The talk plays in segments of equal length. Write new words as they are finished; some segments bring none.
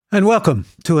And welcome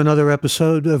to another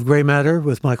episode of Gray Matter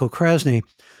with Michael Krasny.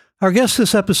 Our guest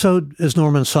this episode is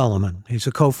Norman Solomon. He's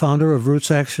a co-founder of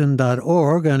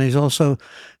rootsaction.org, and he's also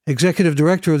executive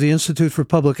director of the Institute for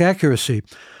Public Accuracy,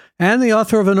 and the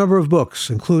author of a number of books,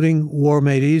 including War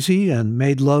Made Easy and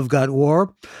Made Love Got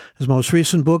War. His most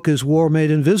recent book is War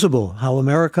Made Invisible: How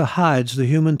America Hides the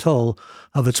Human Toll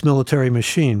of Its Military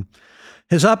Machine.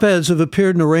 His op-eds have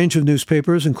appeared in a range of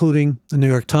newspapers, including the New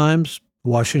York Times,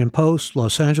 Washington Post,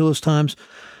 Los Angeles Times,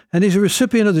 and he's a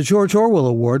recipient of the George Orwell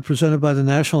Award presented by the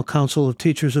National Council of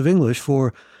Teachers of English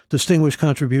for distinguished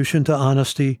contribution to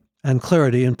honesty and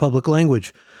clarity in public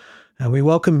language. And we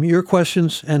welcome your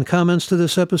questions and comments to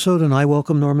this episode, and I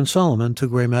welcome Norman Solomon to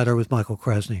Gray Matter with Michael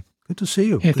Krasny. Good to see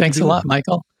you. Hey, thanks a lot,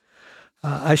 Michael.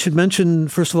 I should mention,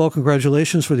 first of all,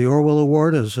 congratulations for the Orwell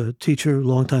Award as a teacher,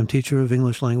 longtime teacher of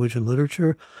English language and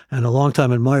literature, and a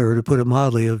longtime admirer, to put it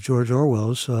mildly, of George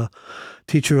Orwell's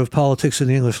teacher of politics in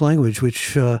the English language,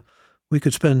 which we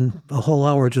could spend a whole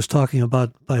hour just talking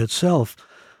about by itself.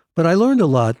 But I learned a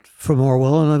lot from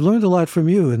Orwell, and I've learned a lot from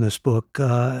you in this book,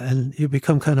 and you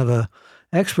become kind of an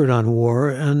expert on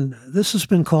war. And this has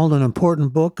been called an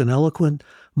important book, an eloquent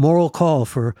moral call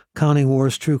for counting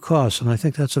war's true costs, and I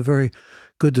think that's a very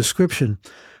good description.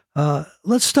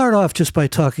 Let's start off just by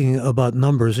talking about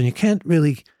numbers, and you can't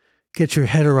really get your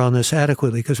head around this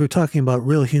adequately because we're talking about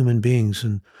real human beings,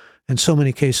 and in so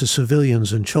many cases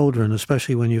civilians and children,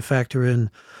 especially when you factor in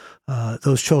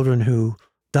those children who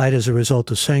died as a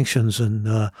result of sanctions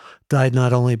and died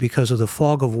not only because of the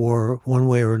fog of war one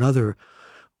way or another.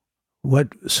 What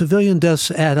civilian deaths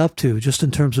add up to, just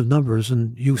in terms of numbers,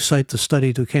 and you cite the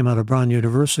study that came out of Brown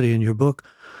University in your book,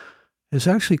 is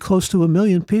actually close to 1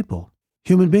 million people,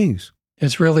 human beings.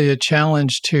 It's really a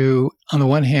challenge to, on the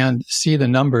one hand, see the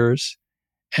numbers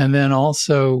and then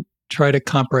also try to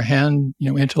comprehend,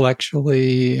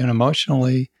 intellectually and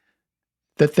emotionally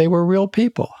that they were real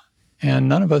people. And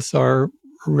none of us are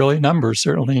really numbers.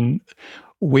 Certainly,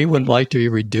 we wouldn't like to be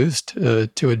reduced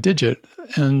to a digit.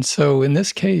 And so in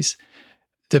this case,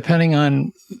 depending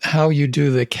on how you do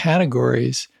the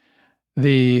categories,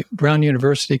 the Brown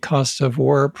University Cost of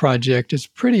War project is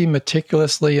pretty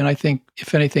meticulously, and I think,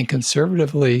 if anything,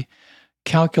 conservatively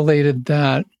calculated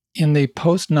that in the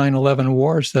post-9/11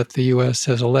 wars that the U.S.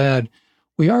 has led,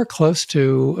 we are close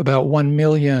to about 1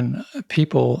 million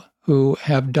people who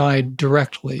have died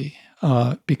directly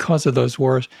because of those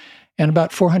wars, and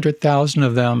about 400,000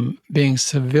 of them being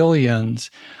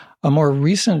civilians. A more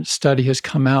recent study has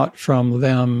come out from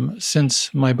them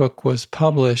since my book was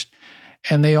published,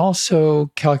 and they also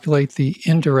calculate the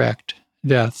indirect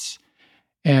deaths.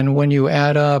 And when you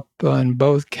add up in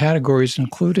both categories,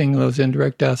 including those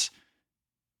indirect deaths,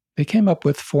 they came up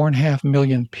with 4.5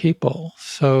 million people.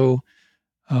 So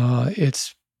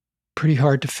it's pretty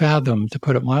hard to fathom, to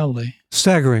put it mildly.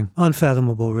 Staggering,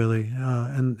 unfathomable, really,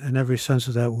 in every sense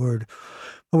of that word.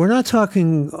 But we're not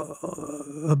talking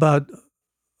about,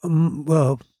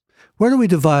 where do we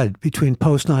divide between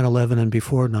post 9/11 and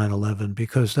before 9/11?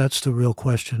 Because that's the real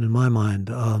question in my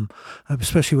mind,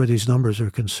 especially where these numbers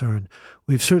are concerned.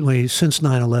 We've certainly, since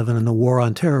 9/11 and the war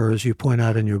on terror, as you point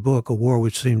out in your book, a war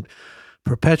which seemed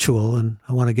perpetual, and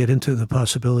I want to get into the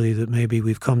possibility that maybe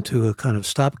we've come to a kind of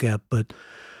stopgap, but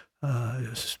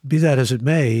be that as it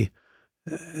may,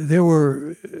 there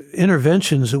were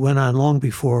interventions that went on long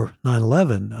before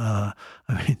 9/11.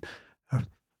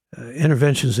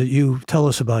 Interventions that you tell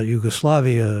us about: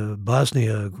 Yugoslavia,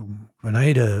 Bosnia,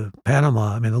 Grenada,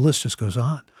 Panama. I mean, the list just goes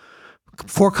on.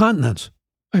 4 continents.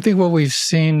 I think what we've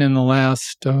seen in the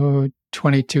last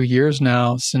 22 years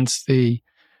now, since the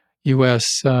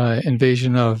U.S.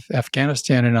 Invasion of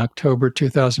Afghanistan in October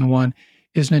 2001,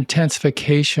 is an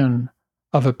intensification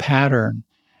of a pattern.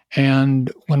 And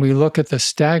when we look at the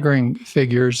staggering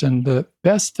figures, and the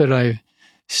best that I've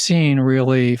seen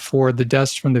really for the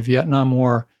deaths from the Vietnam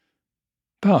War,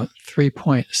 about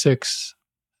 3.6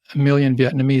 million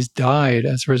Vietnamese died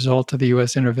as a result of the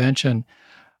U.S. intervention.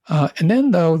 And then,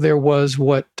 though, there was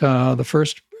what the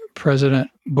first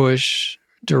President Bush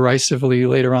derisively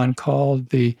later on called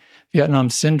the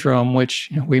Vietnam Syndrome, which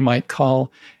we might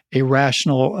call a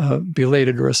rational,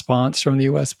 belated response from the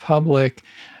U.S. public.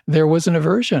 There was an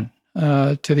aversion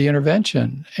to the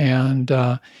intervention. And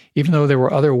even though there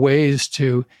were other ways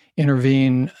to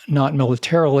intervene, not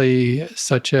militarily,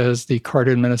 such as the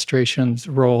Carter administration's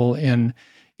role in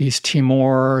East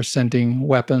Timor, sending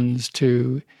weapons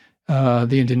to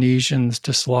the Indonesians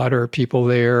to slaughter people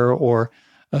there, or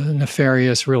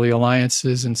nefarious, really,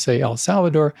 alliances in, say, El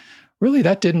Salvador, really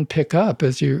that didn't pick up.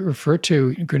 As you refer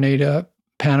to, Grenada,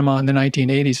 Panama in the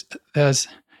 1980s, as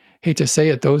hate to say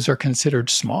it, those are considered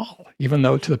small, even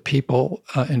though to the people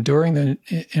enduring the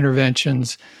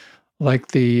interventions, like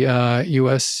the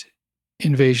U.S.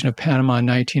 invasion of Panama in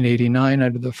 1989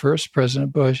 under the first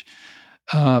President Bush,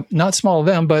 not small of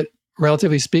them, but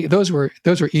relatively speaking, those were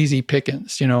easy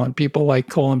pickings, and people like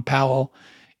Colin Powell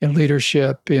in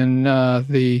leadership in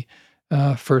the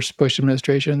first Bush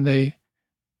administration,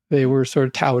 they were sort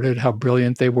of touted how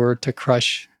brilliant they were to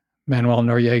crush Manuel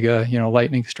Noriega,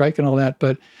 lightning strike and all that.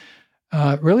 But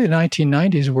really, the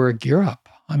 1990s were a gear up.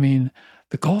 I mean,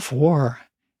 the Gulf War,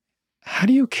 how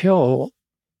do you kill,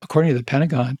 according to the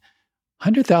Pentagon,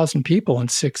 100,000 people in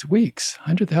 6 weeks,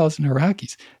 100,000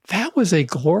 Iraqis? That was a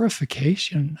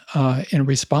glorification in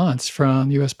response from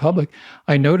the U.S. public.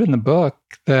 I note in the book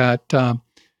that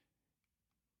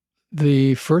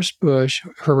the first Bush,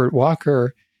 Herbert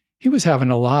Walker, he was having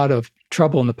a lot of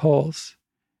trouble in the polls.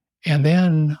 And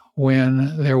then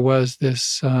when there was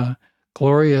this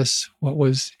glorious, what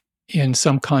was in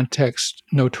some context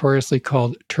notoriously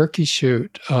called turkey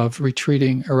shoot of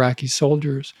retreating Iraqi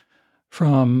soldiers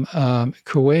from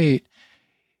Kuwait,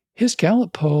 his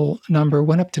Gallup poll number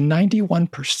went up to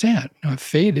 91%. Now, it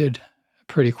faded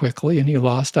pretty quickly, and he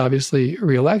lost, obviously,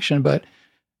 re-election, but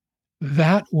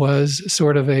that was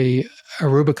sort of a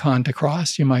Rubicon to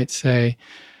cross, you might say.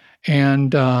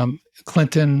 And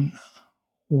Clinton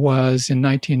was, in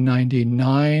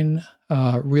 1999,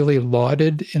 really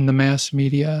lauded in the mass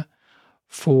media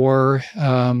for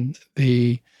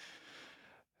the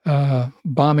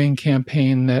bombing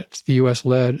campaign that the U.S.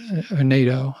 led,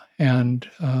 NATO, and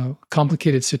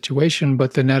complicated situation.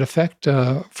 But the net effect,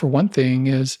 for one thing,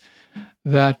 is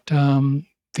that the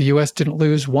U.S. didn't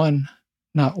lose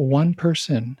not one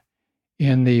person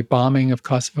in the bombing of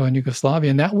Kosovo and Yugoslavia.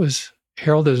 And that was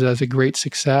heralded as a great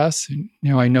success. And,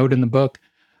 I note in the book,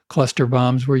 cluster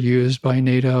bombs were used by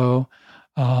NATO.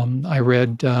 I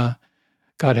read,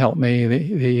 God help me,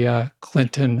 the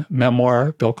Clinton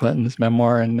memoir, Bill Clinton's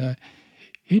memoir, and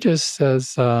he just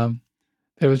says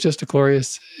it was just a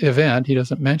glorious event. He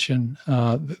doesn't mention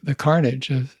the carnage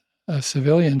of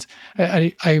civilians.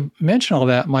 I mention all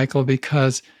that, Michael,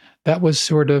 because that was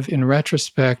sort of, in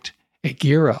retrospect, a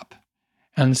gear up.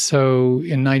 And so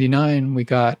in 99, we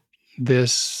got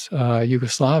this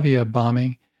Yugoslavia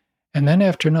bombing. And then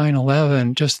after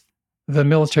 9/11, just the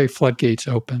military floodgates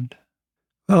opened.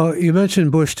 Oh, you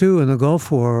mentioned Bush too in the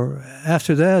Gulf War.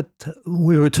 After that,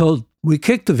 we were told we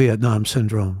kicked the Vietnam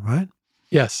syndrome, right?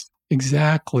 Yes,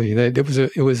 exactly.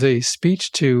 It was a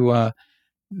speech to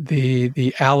the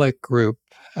ALEC group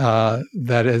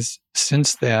that has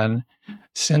since then,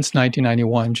 since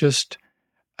 1991, just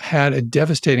had a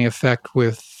devastating effect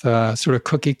with sort of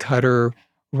cookie cutter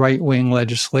right wing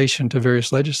legislation to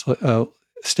various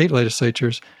state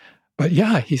legislatures. But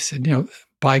yeah, he said,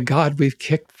 by God, we've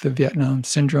kicked the Vietnam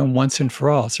syndrome once and for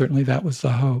all. Certainly that was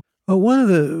the hope. Well, one of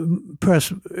the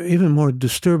perhaps even more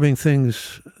disturbing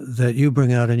things that you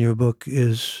bring out in your book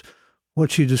is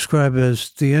what you describe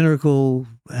as the integral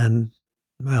and,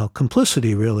 well,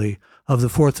 complicity, really, of the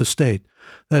Fourth Estate.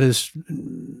 That is,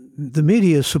 the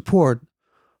media's support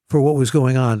for what was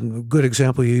going on. A good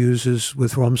example you use is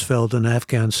with Rumsfeld and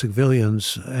Afghan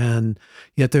civilians, and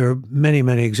yet there are many,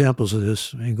 many examples of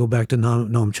this. You go back to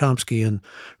Noam Chomsky and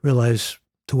realize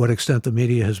to what extent the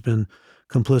media has been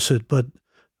complicit. But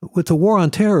with the war on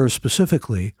terror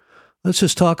specifically, let's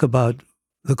just talk about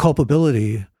the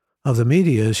culpability of the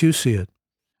media as you see it.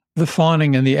 The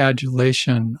fawning and the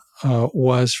adulation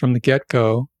was from the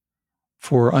get-go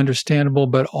for understandable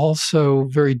but also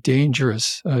very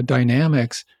dangerous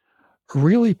dynamics,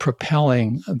 really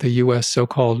propelling the U.S.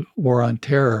 so-called war on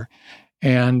terror.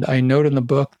 And I note in the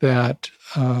book that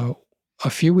a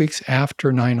few weeks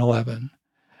after 9/11,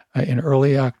 in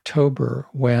early October,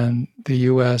 when the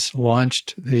U.S.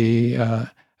 launched the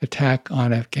attack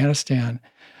on Afghanistan,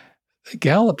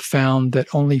 Gallup found that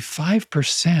only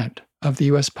 5% of the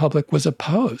U.S. public was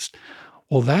opposed.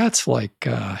 Well, that's like,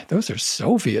 those are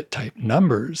Soviet-type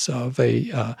numbers of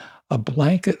a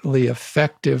blanketly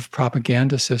effective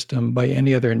propaganda system by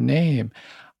any other name.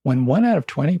 When 1 out of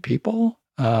 20 people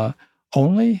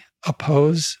only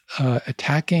oppose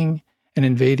attacking and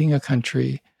invading a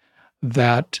country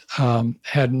that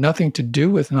had nothing to do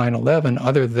with 9/11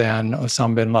 other than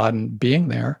Osama bin Laden being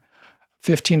there,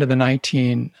 15 of the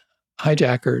 19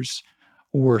 hijackers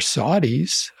were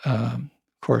Saudis. Of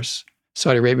course,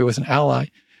 Saudi Arabia was an ally.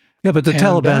 Yeah, but the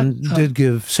Taliban did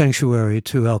give sanctuary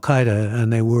to al-Qaeda,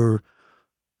 and they were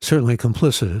certainly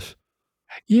complicit.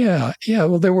 Yeah.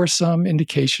 Well, there were some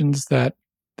indications that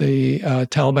the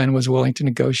Taliban was willing to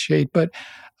negotiate. But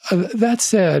that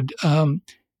said,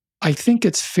 I think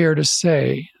it's fair to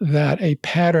say that a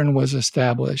pattern was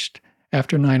established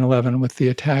after 9/11 with the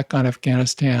attack on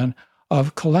Afghanistan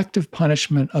of collective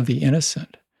punishment of the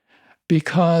innocent,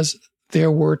 because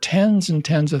there were tens and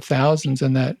tens of thousands,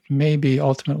 and that may be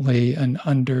ultimately an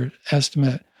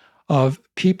underestimate, of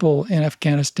people in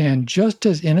Afghanistan just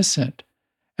as innocent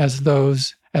as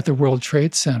those at the World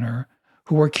Trade Center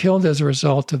who were killed as a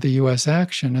result of the US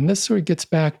action. And this sort of gets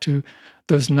back to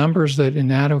those numbers that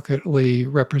inadequately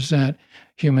represent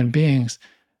human beings.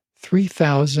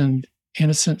 3,000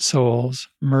 innocent souls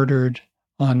murdered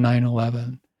on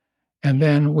 9/11. And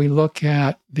then we look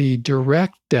at the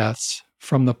direct deaths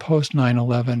from the post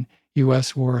 9/11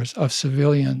 US wars of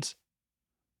civilians,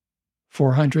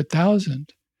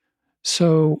 400,000.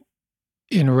 So,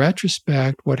 in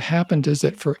retrospect, what happened is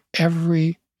that for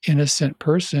every innocent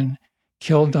person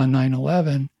killed on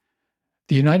 9/11,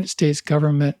 the United States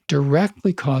government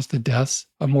directly caused the deaths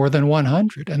of more than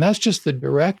 100. And that's just the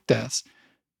direct deaths.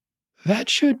 That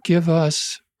should give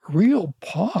us real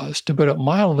pause, to put it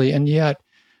mildly. And yet,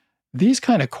 these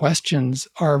kind of questions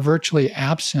are virtually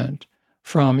absent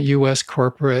from US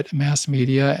corporate mass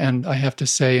media, and I have to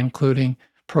say, including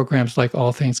programs like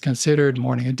All Things Considered,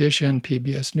 Morning Edition,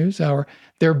 PBS NewsHour.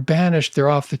 They're banished, they're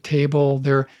off the table.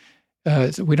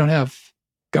 We don't have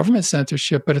government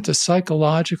censorship, but it's a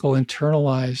psychological,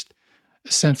 internalized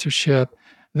censorship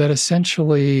that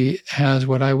essentially has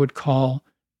what I would call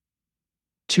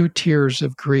two tiers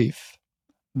of grief: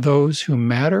 those who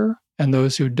matter and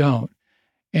those who don't.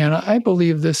 And I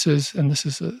believe this is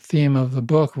a theme of the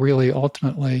book, really,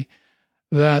 ultimately,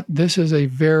 that this is a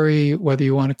very, whether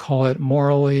you want to call it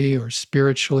morally or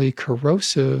spiritually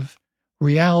corrosive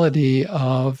reality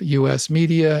of US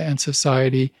media and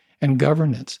society and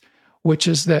governance, which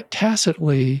is that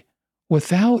tacitly,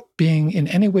 without being in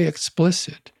any way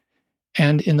explicit,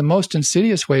 and in the most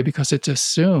insidious way, because it's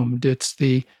assumed, it's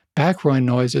the background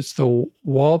noise, it's the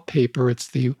wallpaper, it's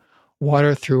the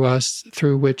water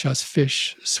through which us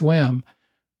fish swim,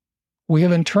 we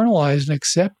have internalized and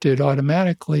accepted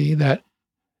automatically that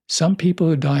some people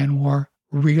who die in war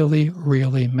really,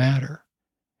 really matter.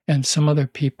 And some other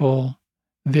people,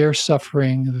 their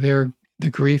suffering, the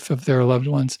grief of their loved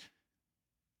ones,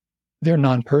 they're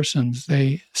non-persons.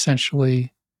 They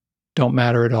essentially don't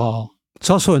matter at all.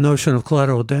 It's also a notion of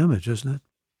collateral damage, isn't it?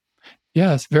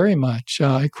 Yes, very much.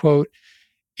 I quote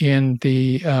in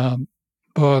the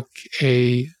book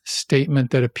a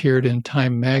statement that appeared in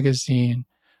Time magazine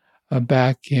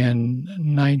back in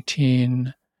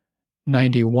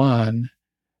 1991,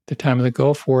 the time of the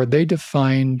Gulf War. They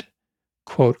defined,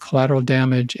 quote, collateral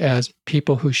damage as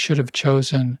people who should have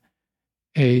chosen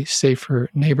a safer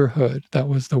neighborhood. That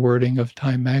was the wording of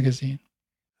Time magazine.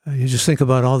 You just think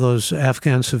about all those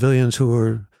Afghan civilians who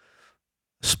were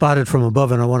spotted from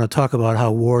above, and I want to talk about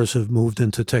how wars have moved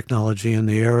into technology and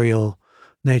the aerial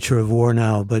nature of war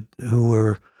now, but who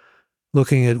were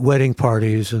looking at wedding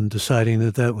parties and deciding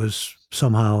that that was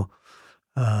somehow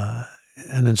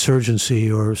an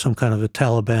insurgency or some kind of a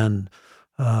Taliban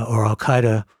or Al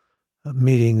Qaeda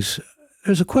meetings.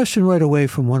 There's a question right away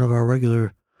from one of our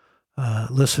regular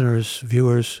listeners,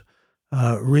 viewers,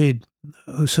 Reed,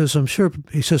 who says, I'm sure,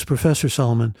 he says, Professor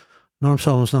Solomon, Norm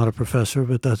Solomon's not a professor,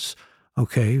 but that's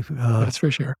okay. That's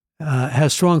for sure.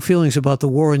 Has strong feelings about the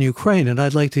war in Ukraine, and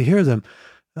I'd like to hear them.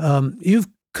 You've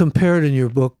compared in your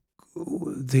book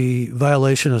the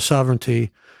violation of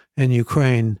sovereignty in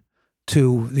Ukraine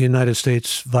to the United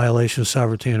States violation of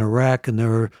sovereignty in Iraq, and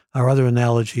there are other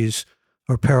analogies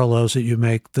or parallels that you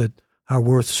make that are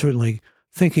worth certainly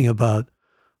thinking about.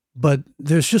 But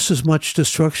there's just as much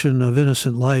destruction of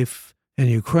innocent life in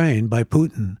Ukraine by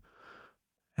Putin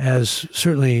as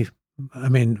certainly, I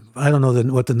mean, I don't know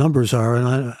what the numbers are,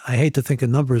 and I hate to think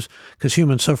in numbers because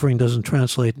human suffering doesn't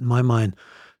translate, in my mind,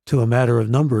 to a matter of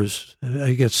numbers.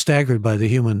 I get staggered by the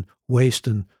human waste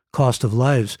and cost of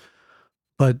lives.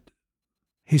 But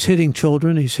he's hitting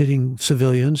children, he's hitting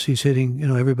civilians, he's hitting,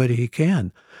 everybody he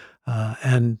can.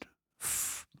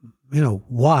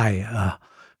 Why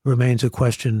remains a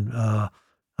question.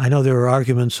 I know there are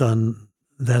arguments on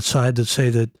that side that say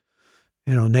that,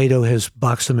 NATO has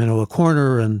boxed him into a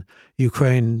corner and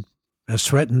Ukraine has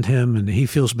threatened him and he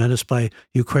feels menaced by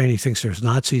Ukraine. He thinks there's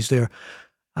Nazis there.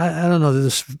 I don't know that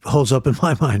this holds up in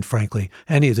my mind, frankly.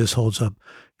 Any of this holds up.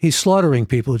 He's slaughtering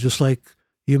people just like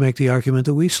you make the argument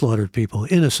that we slaughtered people,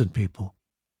 innocent people.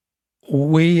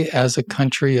 We as a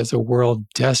country, as a world,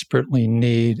 desperately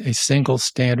need a single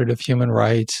standard of human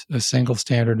rights, a single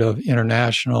standard of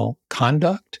international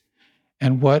conduct,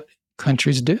 and what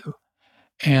countries do.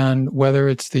 And whether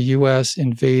it's the US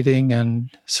invading and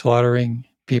slaughtering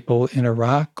people in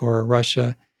Iraq or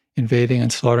Russia invading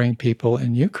and slaughtering people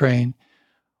in Ukraine,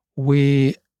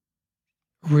 we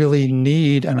really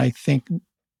need, and I think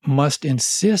must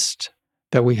insist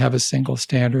that we have a single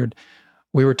standard.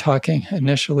 We were talking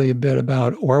initially a bit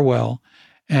about Orwell,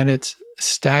 and it's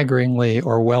staggeringly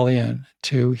Orwellian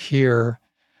to hear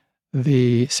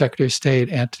the Secretary of State,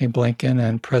 Antony Blinken,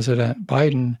 and President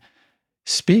Biden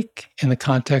speak in the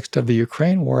context of the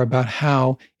Ukraine war about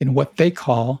how, in what they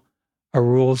call a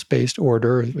rules-based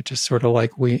order, which is sort of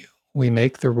like we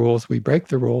make the rules, we break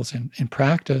the rules in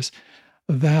practice,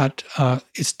 that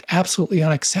it's absolutely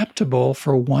unacceptable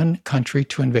for one country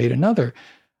to invade another.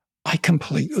 I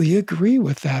completely agree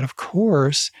with that, of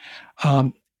course.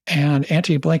 And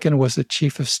Antony Blinken was the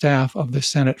chief of staff of the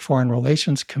Senate Foreign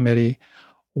Relations Committee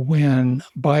when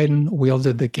Biden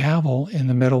wielded the gavel in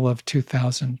the middle of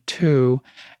 2002,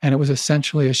 and it was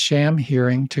essentially a sham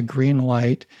hearing to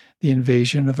greenlight the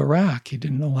invasion of Iraq. He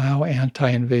didn't allow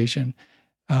anti-invasion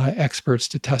experts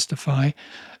to testify.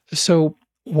 So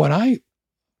what I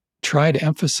try to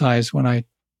emphasize when I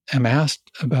am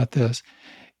asked about this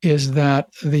is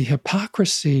that the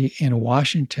hypocrisy in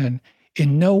Washington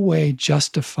in no way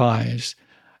justifies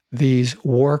these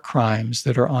war crimes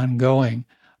that are ongoing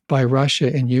by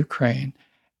Russia in Ukraine.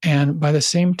 And by the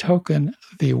same token,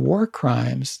 the war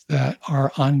crimes that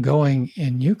are ongoing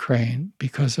in Ukraine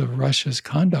because of Russia's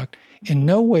conduct in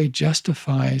no way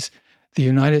justifies the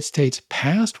United States'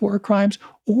 past war crimes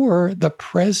or the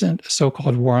present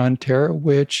so-called war on terror,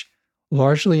 which,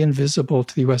 largely invisible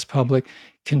to the US public,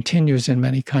 continues in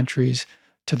many countries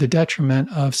to the detriment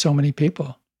of so many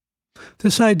people.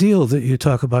 This ideal that you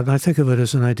talk about, and I think of it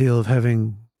as an ideal of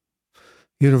having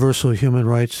universal human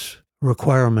rights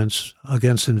requirements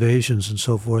against invasions and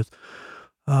so forth.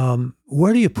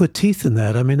 Where do you put teeth in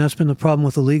that? I mean, that's been the problem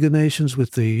with the League of Nations,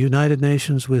 with the United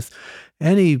Nations, with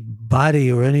any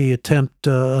body or any attempt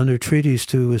under treaties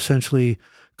to essentially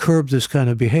curb this kind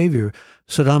of behavior.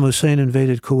 Saddam Hussein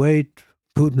invaded Kuwait,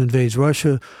 Putin invades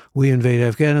Russia, we invade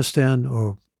Afghanistan,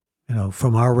 or, you know,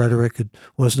 from our rhetoric, it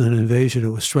wasn't an invasion, it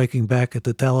was striking back at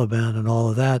the Taliban and all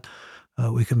of that.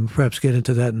 We can perhaps get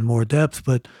into that in more depth,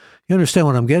 but you understand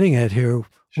what I'm getting at here.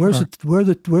 Where's Sure.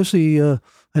 where's the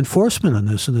enforcement on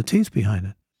this and the teeth behind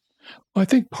it? Well, I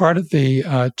think part of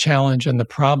the challenge and the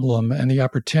problem and the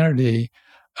opportunity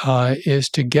is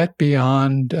to get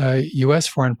beyond U.S.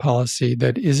 foreign policy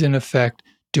that is, in effect,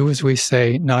 do as we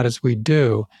say, not as we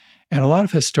do. And a lot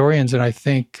of historians, and I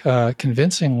think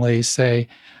convincingly, say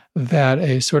that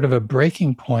a sort of a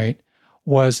breaking point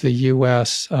was the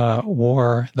U.S.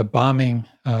 War, the bombing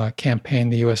campaign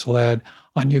the U.S. led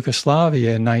on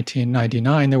Yugoslavia in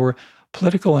 1999. There were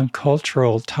political and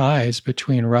cultural ties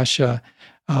between Russia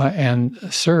and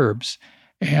Serbs.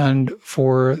 And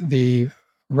for the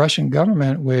Russian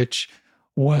government, which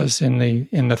was in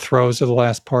the throes of the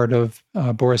last part of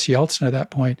Boris Yeltsin at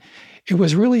that point, it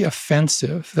was really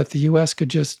offensive that the U.S. could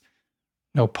just,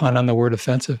 no pun on the word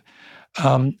offensive,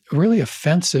 really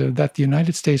offensive that the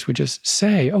United States would just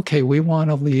say, okay, we want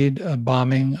to lead a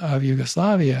bombing of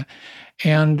Yugoslavia.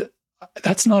 And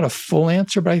that's not a full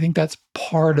answer, but I think that's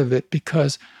part of it,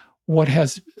 because what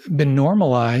has been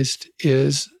normalized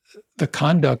is the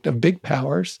conduct of big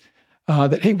powers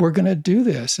that, hey, we're going to do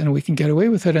this and we can get away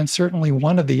with it. And certainly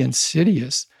one of the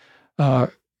insidious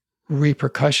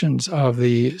repercussions of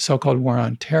the so-called war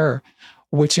on terror,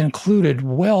 which included,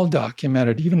 well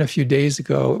documented, even a few days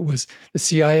ago, it was the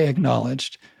CIA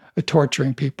acknowledged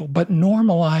torturing people, but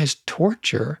normalized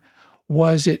torture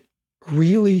was it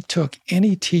really took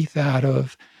any teeth out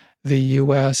of the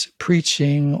U.S.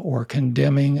 preaching or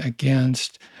condemning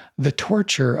against the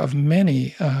torture of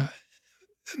many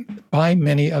by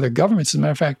many other governments. As a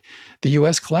matter of fact, the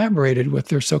U.S. collaborated with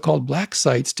their so-called black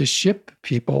sites to ship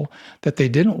people that they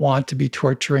didn't want to be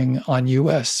torturing on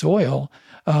U.S. soil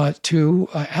to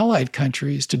allied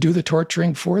countries to do the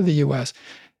torturing for the U.S.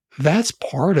 That's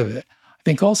part of it. I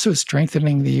think also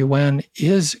strengthening the UN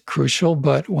is crucial,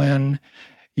 but when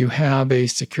you have a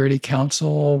Security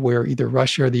Council where either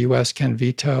Russia or the US can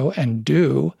veto and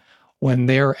do when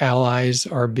their allies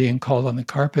are being called on the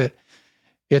carpet,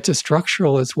 it's a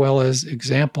structural as well as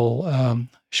example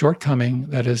shortcoming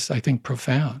that is, I think,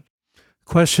 profound.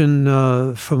 Question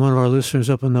from one of our listeners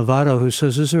up in Nevada who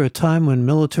says, is there a time when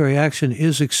military action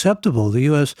is acceptable? The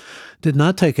U.S. did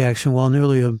not take action while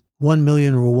nearly 1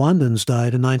 million Rwandans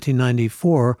died in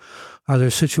 1994. Are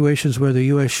there situations where the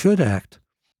U.S. should act?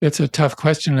 It's a tough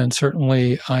question, and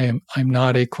certainly I'm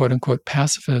not a quote unquote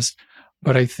pacifist,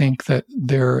 but I think that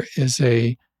there is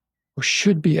or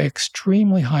should be an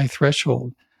extremely high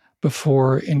threshold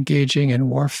before engaging in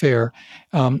warfare.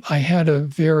 I had a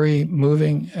very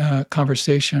moving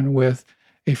conversation with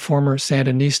a former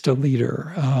Sandinista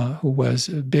leader who was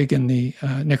big in the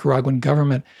Nicaraguan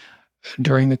government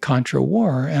during the Contra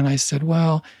War. And I said,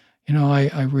 well,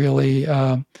 I really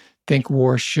think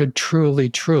war should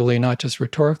truly, not just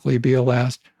rhetorically, be a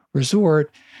last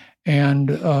resort.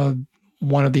 And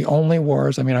one of the only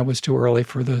wars, I was too early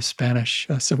for the Spanish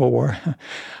Civil War,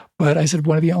 but I said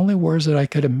one of the only wars that I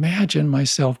could imagine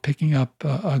myself picking up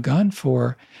a gun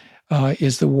for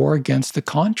is the war against the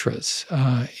Contras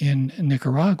in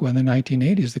Nicaragua in the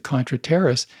 1980s, the Contra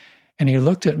terrorists. And he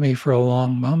looked at me for a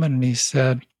long moment and he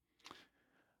said,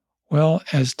 well,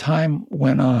 as time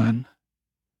went on,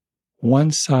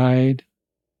 one side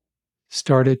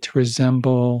started to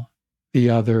resemble the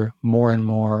other more and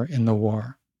more in the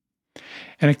war.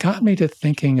 And it got me to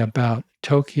thinking about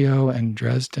Tokyo and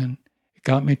Dresden. It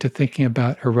got me to thinking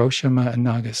about Hiroshima and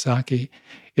Nagasaki.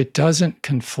 It doesn't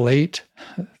conflate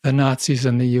the Nazis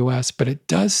and the US, but it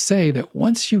does say that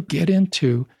once you get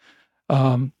into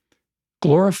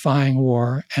glorifying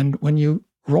war, and when you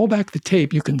roll back the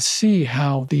tape, you can see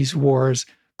how these wars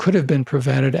could have been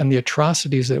prevented and the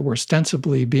atrocities that were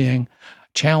ostensibly being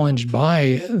challenged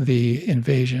by the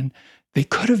invasion, they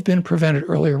could have been prevented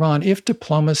earlier on if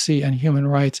diplomacy and human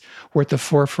rights were at the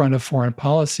forefront of foreign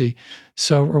policy.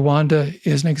 So Rwanda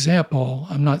is an example.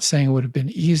 I'm not saying it would have been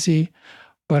easy,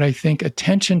 but I think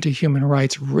attention to human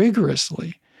rights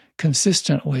rigorously,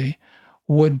 consistently,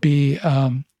 would be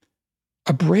a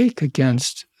break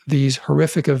against these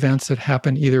horrific events that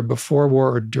happen either before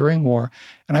war or during war.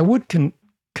 And I would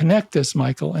connect this,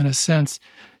 Michael, in a sense,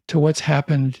 to what's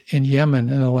happened in Yemen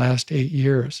in the last 8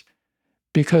 years.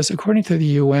 Because according to the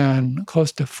UN,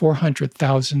 close to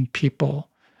 400,000 people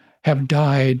have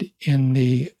died in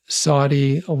the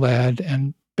Saudi-led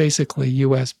and basically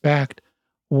US-backed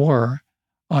war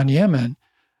on Yemen,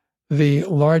 the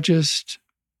largest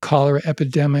cholera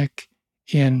epidemic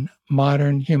in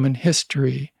modern human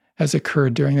history has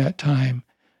occurred during that time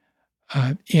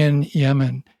in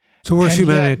Yemen. It's the worst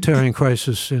humanitarian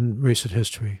crisis in recent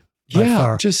history, by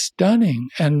far. Just stunning.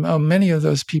 And many of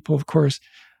those people, of course,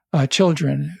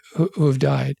 children who have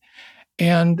died.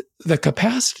 And the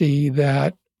capacity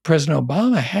that President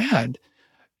Obama had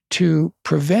to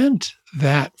prevent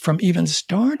that from even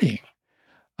starting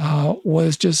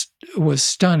was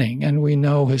stunning. And we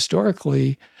know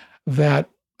historically that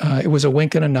it was a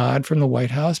wink and a nod from the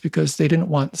White House because they didn't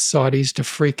want Saudis to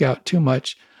freak out too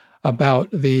much about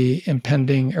the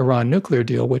impending Iran nuclear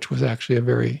deal, which was actually a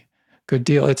very good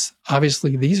deal. It's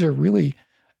obviously, these are really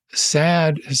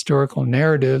sad historical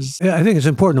narratives. Yeah, I think it's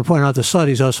important to point out the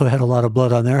Saudis also had a lot of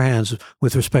blood on their hands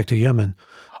with respect to Yemen.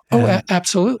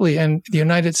 Absolutely. And the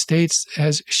United States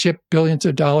has shipped billions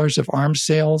of dollars of arms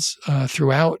sales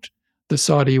throughout the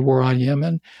Saudi war on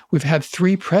Yemen. We've had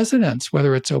 3 presidents,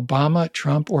 whether it's Obama,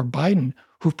 Trump, or Biden,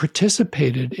 who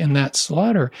participated in that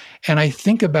slaughter. And I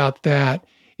think about that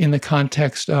in the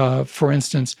context of, for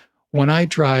instance, when I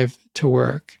drive to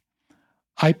work,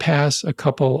 I pass a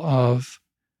couple of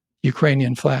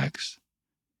Ukrainian flags.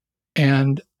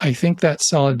 And I think that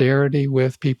solidarity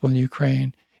with people in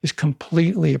Ukraine is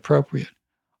completely appropriate.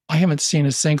 I haven't seen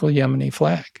a single Yemeni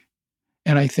flag.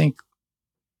 And I think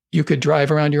you could drive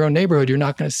around your own neighborhood, you're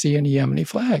not going to see any Yemeni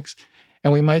flags.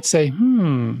 And we might say,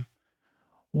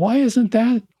 why isn't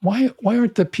that? Why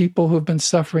aren't the people who've been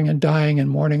suffering and dying and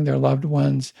mourning their loved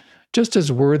ones just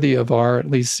as worthy of our at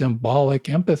least symbolic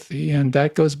empathy? And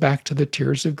that goes back to the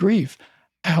tears of grief.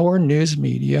 Our news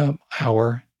media,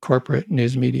 our corporate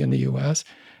news media in the US,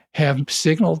 have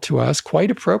signaled to us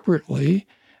quite appropriately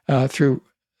through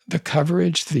the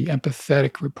coverage, the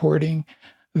empathetic reporting,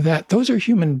 that those are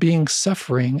human beings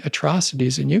suffering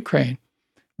atrocities in Ukraine.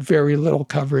 Very little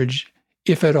coverage,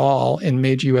 if at all, in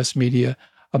major US media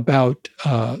about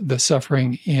the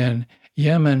suffering in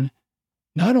Yemen,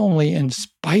 not only in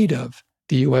spite of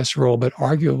the US role, but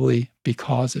arguably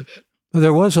because of it.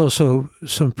 There was also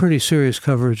some pretty serious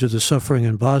coverage of the suffering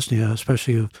in Bosnia,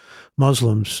 especially of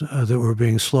Muslims that were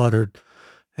being slaughtered.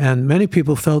 And many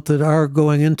people felt that our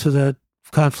going into that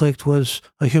conflict was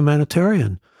a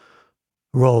humanitarian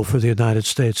role for the United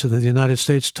States, and that the United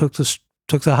States took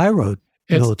the high road.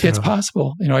 It's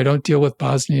possible. I don't deal with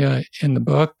Bosnia in the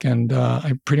book, and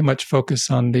I pretty much focus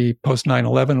on the post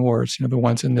 9/11 wars, the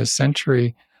ones in this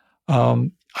century.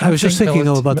 I was just thinking,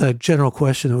 though, about that general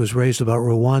question that was raised about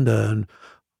Rwanda and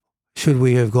should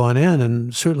we have gone in?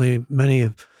 And certainly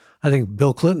I think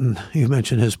Bill Clinton, you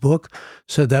mentioned his book,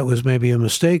 said that was maybe a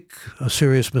mistake, a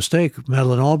serious mistake.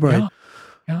 Madeleine Albright,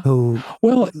 who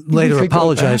later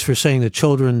apologized for saying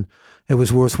that it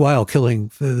was worthwhile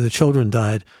killing, the children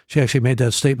died. She actually made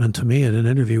that statement to me in an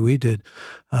interview we did,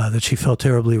 that she felt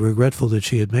terribly regretful that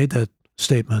she had made that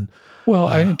statement. Well,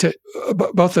 I need to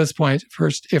both those points.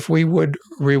 First, if we would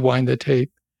rewind the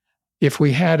tape, if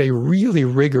we had a really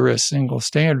rigorous single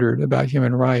standard about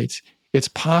human rights, it's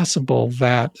possible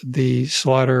that the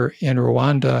slaughter in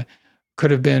Rwanda could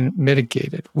have been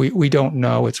mitigated. We don't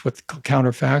know. It's what's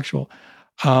counterfactual.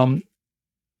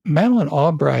 Madeleine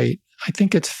Albright, I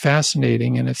think it's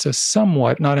fascinating, and it's a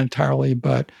somewhat, not entirely,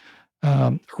 but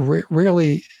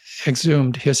really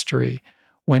exhumed history.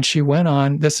 When she went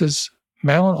on, this is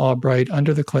Madeleine Albright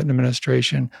under the Clinton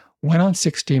administration, went on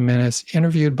 60 Minutes,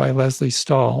 interviewed by Leslie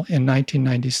Stahl in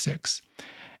 1996.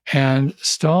 And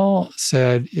Stahl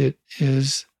said it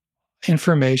is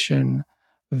information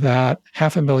that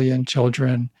 500,000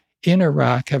 children in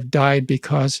Iraq have died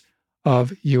because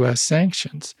of US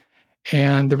sanctions.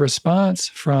 And the response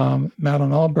from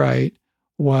Madeleine Albright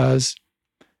was,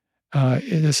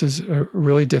 this is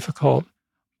really difficult,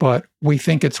 but we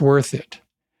think it's worth it.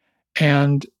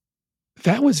 And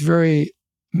that was very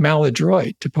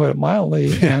maladroit, to put it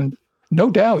mildly. And no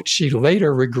doubt she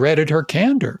later regretted her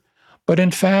candor. But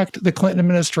in fact, the Clinton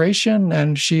administration,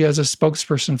 and she as a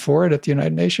spokesperson for it at the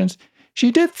United Nations, she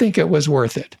did think it was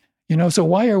worth it. So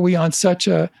why are we on such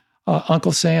a,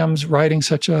 Uncle Sam's riding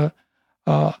such a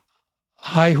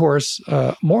high horse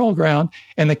moral ground?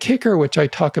 And the kicker, which I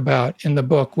talk about in the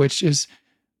book, which is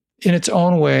in its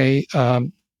own way,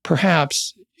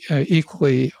 perhaps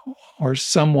equally or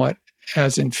somewhat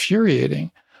as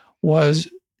infuriating, was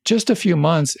just a few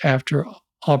months after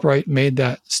Albright made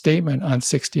that statement on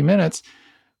 60 Minutes,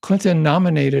 Clinton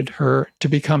nominated her to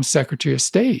become Secretary of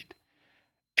State.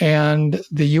 And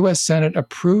the US Senate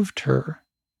approved her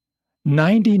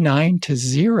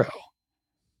 99-0.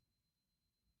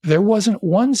 There wasn't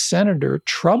one senator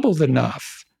troubled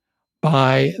enough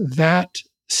by that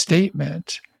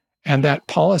statement and that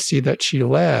policy that she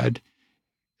led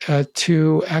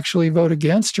to actually vote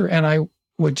against her. And I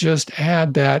would just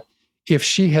add that if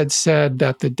she had said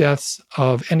that the deaths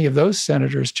of any of those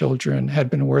senators' children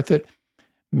had been worth it,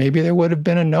 maybe there would have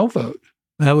been a no vote.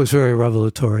 That was very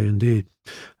revelatory indeed.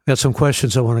 Got some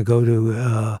questions I want to go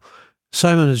to.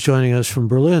 Simon is joining us from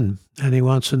Berlin, and he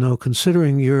wants to know,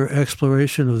 considering your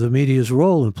exploration of the media's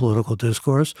role in political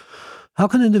discourse, how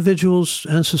can individuals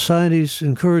and societies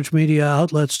encourage media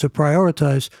outlets to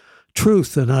prioritize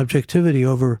truth and objectivity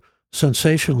over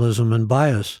sensationalism and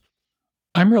bias?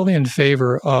 I'm really in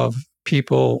favor of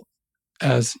people,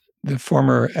 as the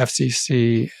former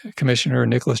FCC Commissioner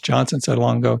Nicholas Johnson said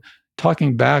long ago,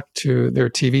 talking back to their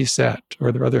TV set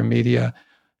or their other media.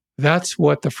 That's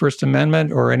what the First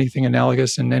Amendment or anything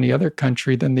analogous in any other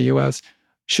country than the US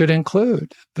should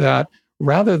include. That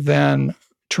rather than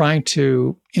trying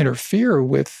to interfere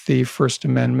with the First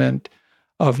Amendment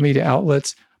of media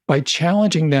outlets, by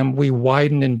challenging them, we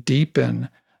widen and deepen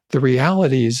the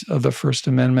realities of the First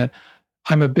Amendment.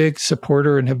 I'm a big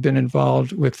supporter and have been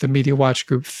involved with the media watch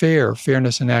group FAIR,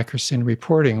 Fairness and Accuracy in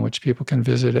Reporting, which people can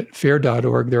visit at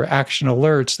fair.org. There are action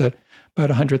alerts that about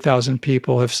 100,000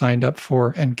 people have signed up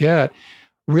for and get,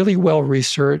 really well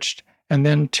researched, and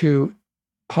then to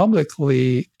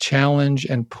publicly challenge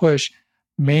and push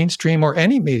mainstream or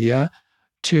any media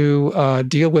to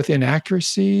deal with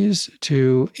inaccuracies,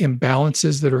 to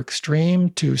imbalances that are extreme,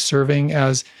 to serving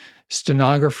as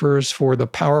stenographers for the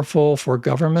powerful, for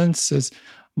governments. As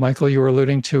Michael, you were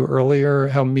alluding to earlier,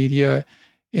 how media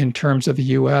in terms of the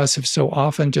US have so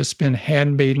often just been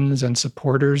handmaidens and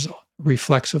supporters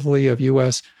reflexively of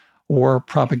US war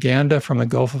propaganda, from the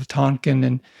Gulf of Tonkin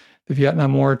and the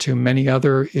Vietnam War to many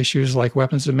other issues like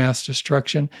weapons of mass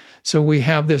destruction. So we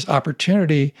have this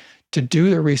opportunity to do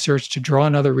the research, to draw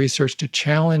on other research, to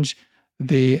challenge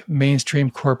the mainstream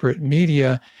corporate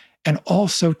media, and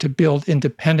also to build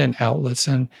independent outlets.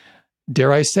 And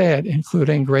dare I say it,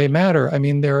 including gray matter. I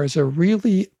mean, there is a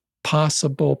really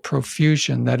possible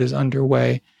profusion that is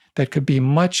underway that could be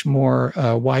much more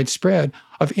widespread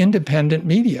of independent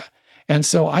media. And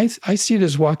so I see it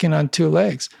as walking on two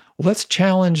legs. Let's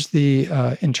challenge the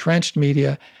entrenched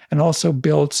media and also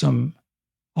build some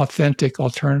authentic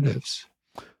alternatives.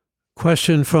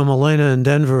 Question from Elena in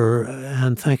Denver,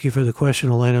 and thank you for the question,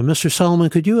 Elena. Mr. Solomon,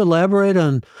 could you elaborate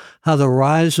on how the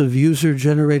rise of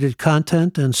user-generated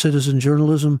content and citizen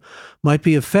journalism might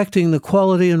be affecting the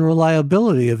quality and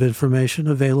reliability of information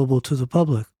available to the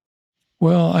public?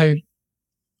 Well,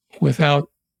 without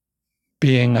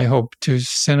being, I hope, too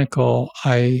cynical,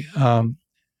 I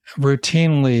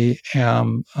routinely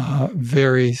am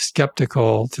very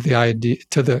skeptical to the idea,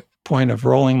 to the point of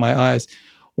rolling my eyes,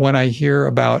 when I hear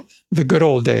about the good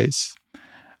old days,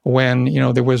 when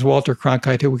there was Walter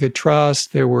Cronkite who we could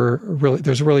trust.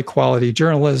 There's really quality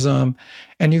journalism,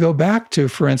 and you go back to,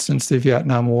 for instance, the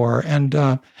Vietnam War, and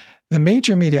the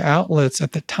major media outlets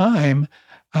at the time,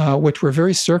 which were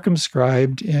very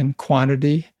circumscribed in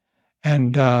quantity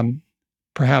and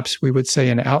perhaps we would say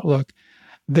in outlook,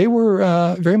 they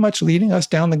were very much leading us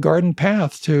down the garden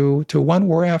path to one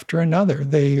war after another.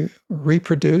 They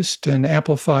reproduced and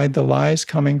amplified the lies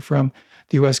coming from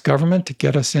the U.S. government to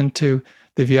get us into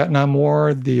the Vietnam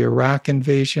War, the Iraq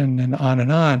invasion, and on and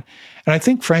on. And I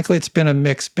think, frankly, it's been a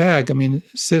mixed bag. I mean,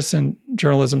 citizen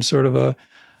journalism, sort of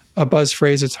a buzz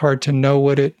phrase. It's hard to know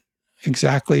what it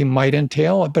exactly might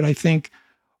entail, but I think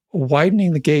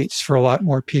widening the gates for a lot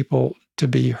more people to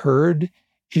be heard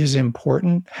is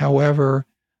important. However,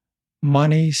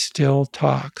 money still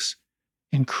talks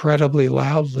incredibly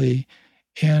loudly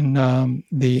in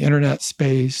the internet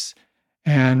space.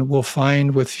 And we'll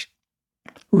find, with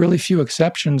really few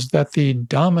exceptions, that the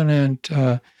dominant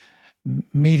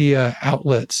media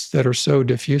outlets that are so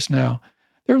diffuse now,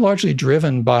 they're largely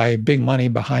driven by big money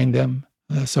behind them.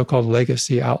 The so-called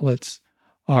legacy outlets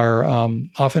are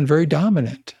often very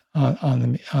dominant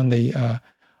on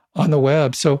the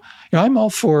web. So, I'm all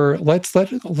for let's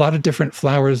let a lot of different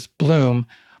flowers bloom,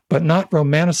 but not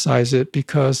romanticize it,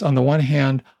 because on the one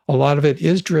hand, a lot of it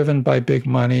is driven by big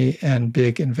money and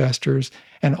big investors.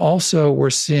 And also we're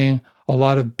seeing a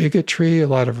lot of bigotry, a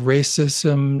lot of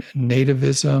racism,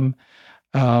 nativism,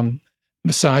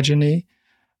 misogyny,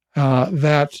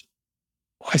 that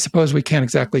I suppose we can't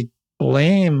exactly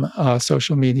blame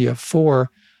social media for,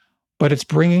 but it's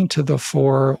bringing to the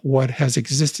fore what has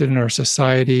existed in our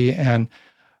society and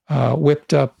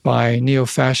whipped up by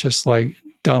neo-fascists like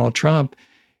Donald Trump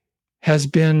has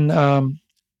been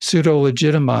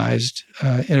pseudo-legitimized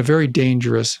in a very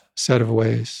dangerous set of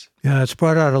ways. Yeah, it's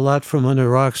brought out a lot from under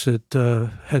rocks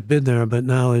that had been there, but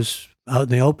now is out in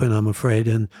the open, I'm afraid,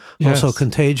 and also Yes.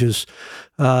 contagious.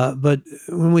 But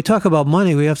when we talk about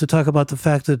money, we have to talk about the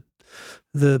fact that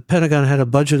the Pentagon had a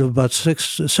budget of about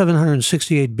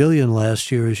 $768 billion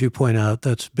last year, as you point out.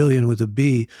 That's billion with a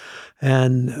B.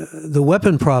 And the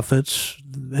weapon profits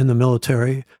in the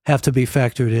military have to be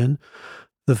factored in.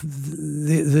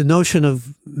 The notion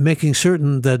of making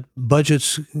certain that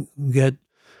budgets get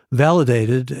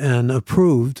validated and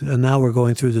approved, and now we're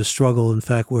going through this struggle, in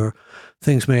fact, where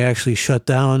things may actually shut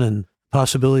down, and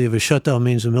possibility of a shutdown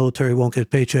means the military won't get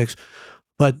paychecks.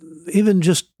 But even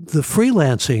just the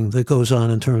freelancing that goes on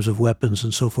in terms of weapons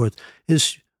and so forth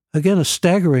is, again, a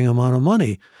staggering amount of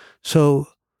money. So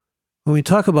when we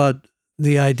talk about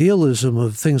the idealism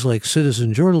of things like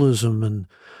citizen journalism and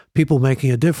people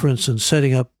making a difference and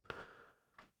setting up,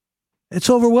 it's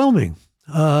overwhelming.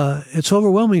 It's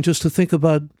overwhelming just to think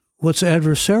about what's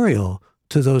adversarial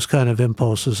to those kind of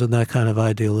impulses and that kind of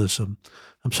idealism.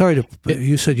 I'm sorry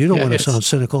you said you don't want to sound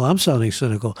cynical. I'm sounding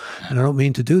cynical, and I don't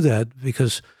mean to do that,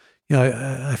 because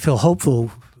I feel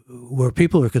hopeful where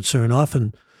people are concerned.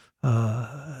 Often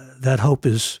that hope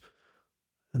is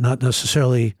not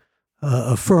necessarily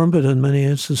affirmed, but in many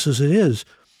instances it is.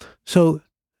 So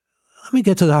let me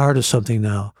get to the heart of something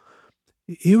now.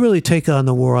 You really take on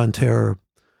the war on terror.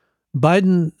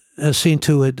 Biden has seen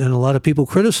to it, and a lot of people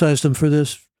criticized him for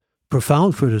this,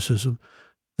 profound criticism,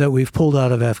 that we've pulled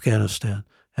out of Afghanistan.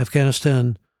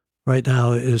 Afghanistan right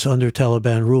now is under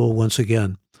Taliban rule once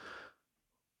again.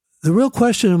 The real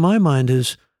question in my mind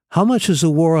is, how much is the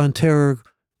war on terror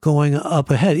going up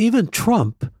ahead? Even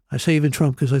Trump, I say even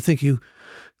Trump because I think you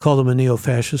called him a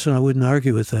neo-fascist, and I wouldn't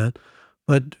argue with that.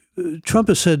 But Trump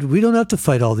has said, we don't have to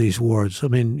fight all these wars. I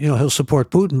mean, he'll support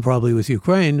Putin probably with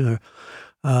Ukraine.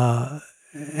 And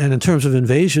in terms of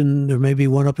invasion, there may be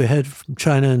one up ahead from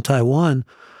China and Taiwan.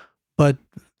 But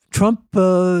Trump,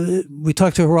 we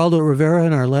talked to Geraldo Rivera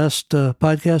in our last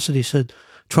podcast, and he said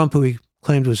Trump, who he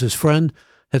claimed was his friend,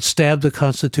 had stabbed the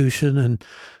Constitution and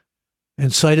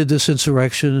incited this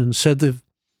insurrection and said the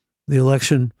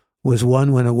election was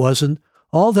won when it wasn't.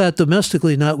 All that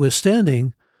domestically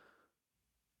notwithstanding,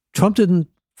 Trump didn't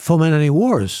foment any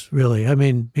wars, really. I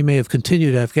mean, he may have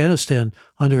continued Afghanistan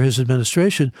under his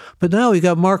administration, but now he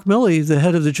got Mark Milley, the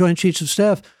head of the Joint Chiefs of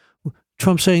Staff,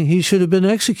 Trump saying he should have been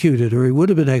executed, or he would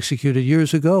have been executed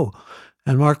years ago.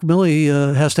 And Mark Milley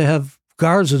has to have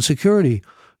guards and security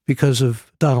because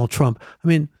of Donald Trump. I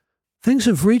mean, things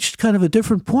have reached kind of a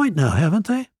different point now, haven't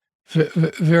they?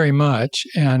 Very much.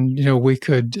 And, we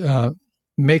could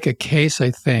make a case,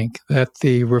 I think, that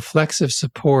the reflexive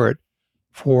support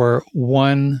for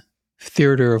one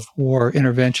theater of war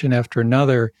intervention after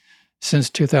another since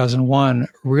 2001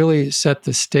 really set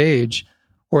the stage,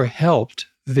 or helped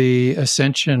the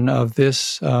ascension of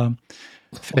this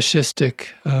fascistic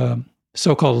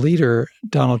so-called leader,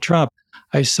 Donald Trump.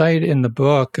 I cite in the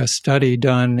book a study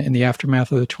done in the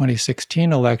aftermath of the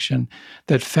 2016 election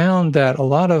that found that a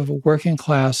lot of working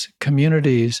class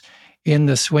communities in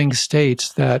the swing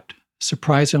states that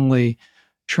surprisingly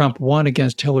Trump won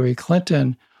against Hillary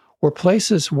Clinton were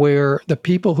places where the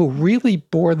people who really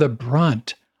bore the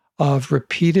brunt of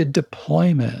repeated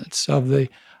deployments, of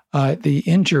the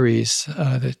injuries,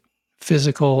 the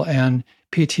physical and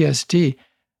PTSD,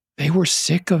 they were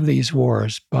sick of these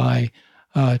wars by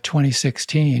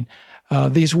 2016.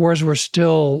 These wars were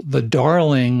still the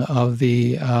darling of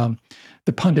the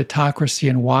punditocracy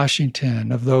in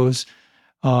Washington, of those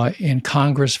in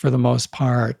Congress for the most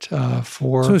part.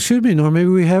 So, excuse me, Norm, maybe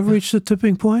we have reached the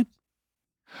tipping point?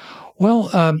 Well,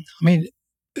 I mean,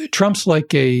 Trump's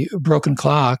like a broken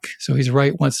clock, so he's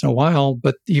right once in a while,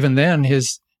 but even then,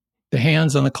 the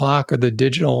hands on the clock or the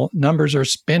digital numbers are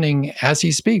spinning as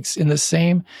he speaks. In the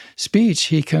same speech,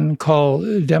 he can call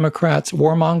Democrats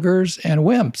warmongers and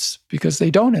wimps because they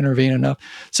don't intervene enough.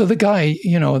 So the guy,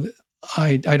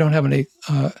 I don't have any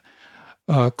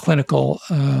clinical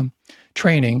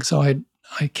training, so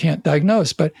I can't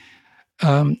diagnose, but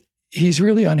he's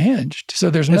really unhinged. So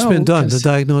there's It's been done. The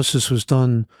diagnosis was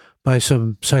done by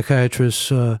some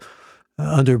psychiatrists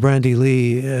under Brandy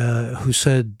Lee, who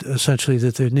said essentially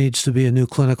that there needs to be a new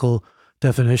clinical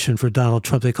definition for Donald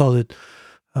Trump. They called it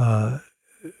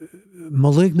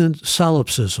malignant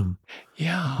solipsism.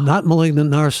 Yeah. Not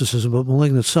malignant narcissism, but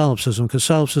malignant solipsism, because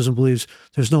solipsism believes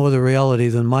there's no other reality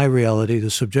than my reality,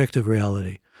 the subjective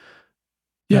reality.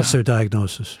 That's their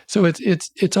diagnosis. So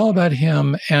it's all about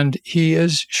him, and he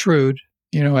is shrewd.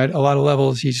 At a lot of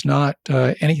levels, he's not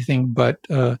anything but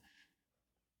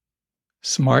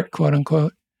smart, quote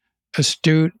unquote,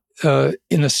 astute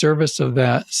in the service of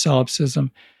that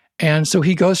solipsism. And so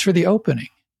he goes for the opening.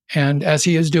 And as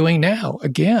he is doing now,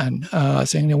 again,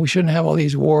 saying we shouldn't have all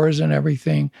these wars and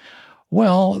everything.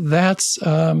 Well, that's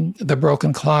the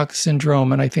broken clock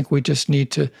syndrome. And I think we just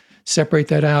need to separate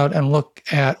that out and look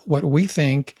at what we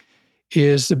think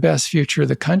is the best future of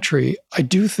the country. I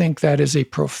do think that is a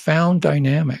profound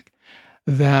dynamic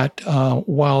that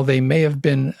while they may have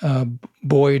been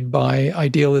buoyed by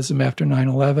idealism after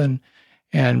 9/11,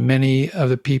 and many of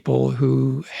the people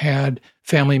who had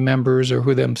family members or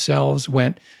who themselves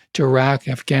went to Iraq,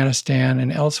 Afghanistan,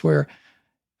 and elsewhere,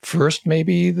 first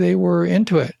maybe they were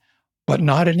into it, but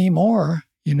not anymore.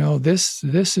 This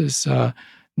is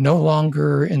no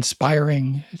longer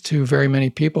inspiring to very many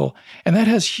people. And that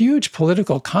has huge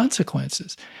political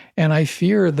consequences. And I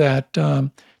fear that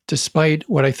despite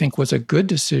what I think was a good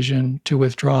decision to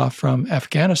withdraw from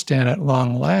Afghanistan at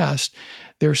long last,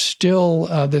 there's still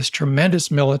this tremendous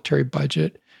military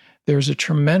budget. There's a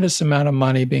tremendous amount of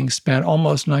money being spent,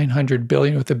 almost $900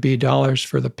 billion with the B dollars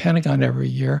for the Pentagon every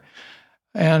year.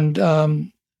 And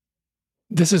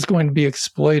this is going to be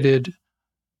exploited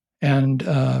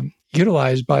and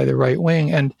utilized by the right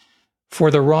wing. And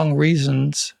for the wrong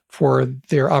reasons, for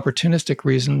their opportunistic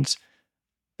reasons,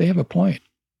 they have a point.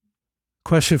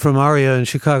 Question from Aria in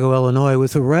Chicago, Illinois.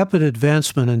 With the rapid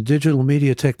advancement in digital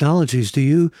media technologies, do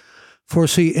you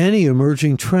foresee any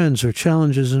emerging trends or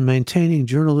challenges in maintaining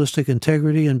journalistic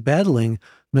integrity and battling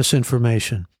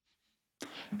misinformation?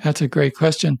 That's a great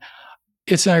question.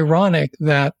 It's ironic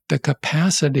that the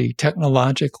capacity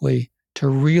technologically to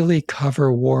really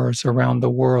cover wars around the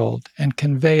world and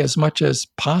convey as much as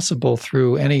possible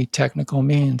through any technical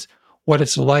means what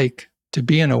it's like to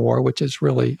be in a war, which is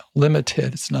really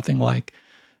limited. It's nothing like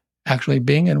actually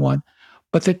being in one.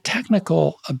 But the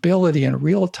technical ability in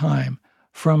real time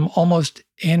from almost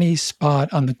any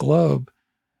spot on the globe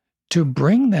to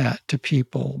bring that to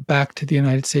people back to the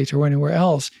United States or anywhere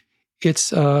else,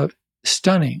 it's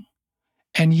stunning.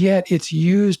 And yet it's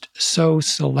used so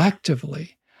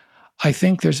selectively. I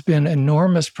think there's been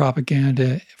enormous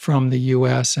propaganda from the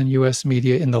US and US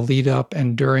media in the lead up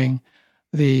and during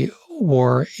the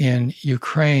war in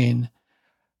Ukraine.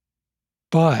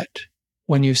 But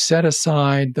when you set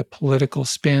aside the political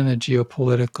spin, the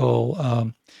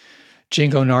geopolitical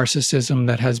jingo narcissism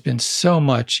that has been so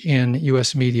much in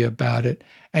US media about it,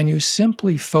 and you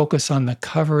simply focus on the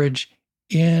coverage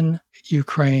in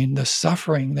Ukraine, the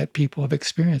suffering that people have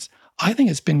experienced, I think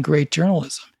it's been great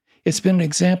journalism. It's been an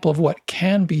example of what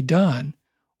can be done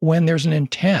when there's an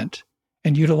intent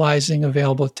and utilizing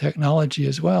available technology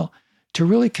as well to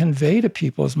really convey to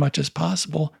people as much as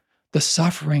possible the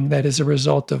suffering that is a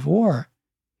result of war.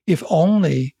 If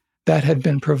only that had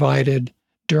been provided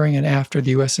during and after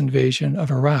the U.S. invasion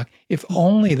of Iraq, if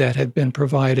only that had been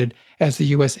provided as the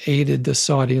U.S. aided the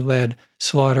Saudi-led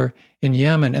slaughter in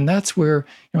Yemen. And that's where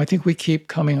I think I keep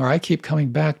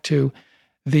coming back to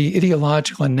the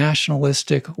ideological and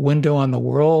nationalistic window on the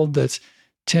world that's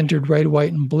tinted red,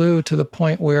 white, and blue to the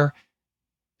point where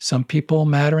some people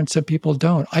matter and some people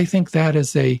don't. I think that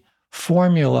is a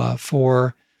formula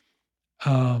for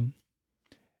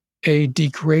a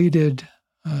degraded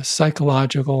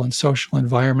psychological and social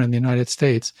environment in the United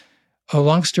States.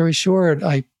 Long story short,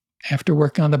 after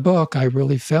working on the book, I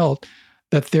really felt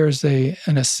that there's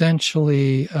an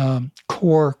essentially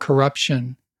core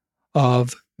corruption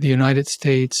of the United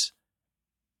States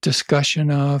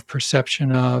discussion of,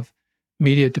 perception of,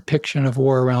 media depiction of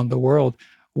war around the world.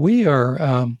 We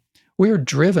are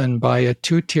driven by a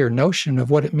two-tier notion of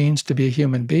what it means to be a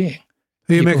human being.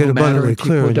 You make it abundantly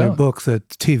clear in your don't. book that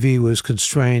TV was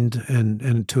constrained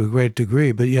and to a great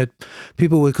degree, but yet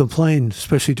people would complain,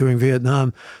 especially during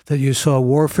Vietnam, that you saw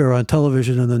warfare on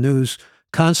television and the news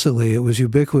constantly. It was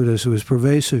ubiquitous. It was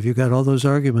pervasive. You got all those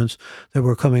arguments that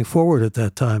were coming forward at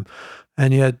that time.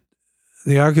 And yet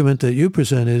the argument that you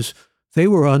present is they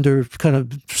were under kind of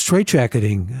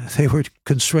straitjacketing. They were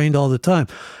constrained all the time.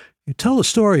 You tell a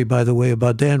story, by the way,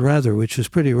 about Dan Rather, which is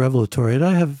pretty revelatory. And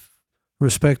I have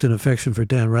respect and affection for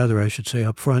Dan Rather, I should say,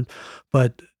 up front.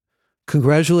 But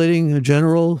congratulating a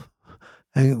general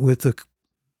and with the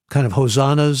kind of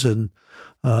hosannas and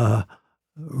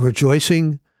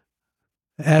rejoicing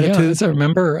attitude. Yeah, as I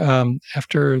remember,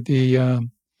 after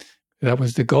that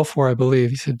was the Gulf War, I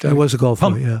believe. He said, it was a Gulf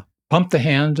War, yeah. Pump the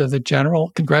hand of the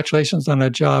general. Congratulations on a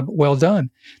job well done.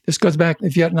 This goes back to the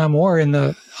Vietnam War.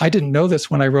 I didn't know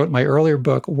this when I wrote my earlier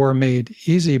book, War Made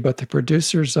Easy, but the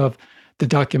producers of the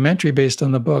documentary based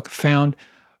on the book found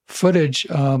footage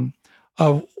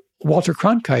of Walter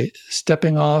Cronkite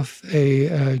stepping off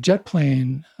a jet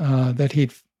plane that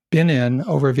he'd been in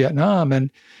over Vietnam and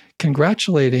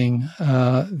congratulating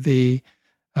the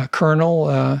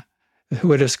colonel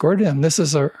who had escorted him. This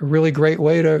is a really great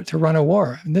way to run a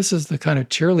war. And this is the kind of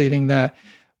cheerleading that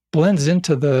blends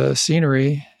into the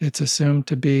scenery. It's assumed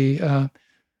to be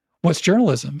what's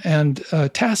journalism. And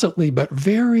tacitly, but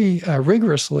very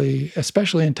rigorously,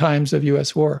 especially in times of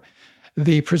U.S. war,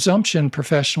 the presumption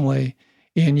professionally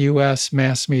in U.S.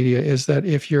 mass media is that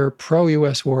if you're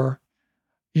pro-U.S. war,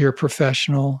 you're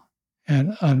professional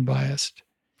and unbiased.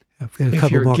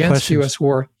 If you're against U.S.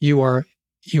 war, you are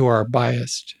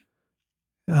biased.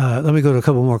 Let me go to a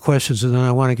couple more questions, and then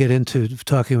I want to get into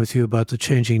talking with you about the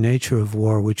changing nature of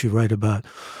war, which you write about.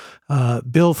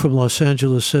 Bill from Los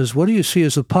Angeles says, what do you see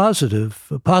as a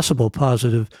possible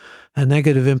positive and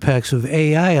negative impacts of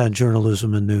AI on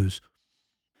journalism and news?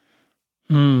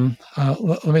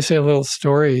 Let me say a little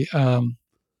story.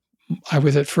 I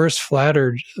was at first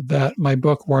flattered that my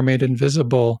book, War Made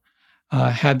Invisible,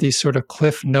 had these sort of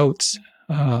cliff notes,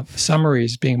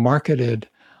 summaries being marketed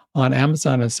on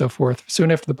Amazon and so forth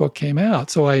soon after the book came out.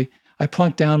 So I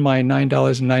plunked down my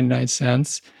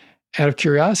 $9.99 out of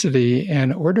curiosity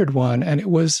and ordered one. And it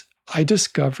was, I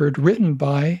discovered, written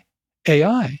by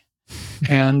AI.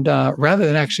 And rather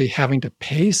than actually having to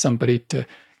pay somebody to,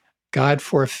 God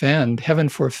forfend, heaven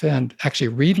forfend, actually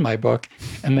read my book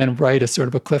and then write a sort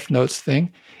of a Cliff Notes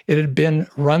thing, it had been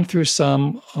run through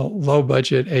some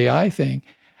low-budget AI thing.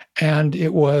 And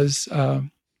it was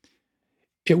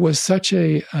such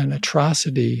an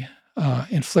atrocity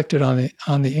inflicted on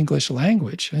the English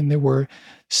language, and there were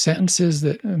sentences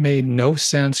that made no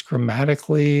sense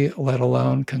grammatically, let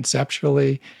alone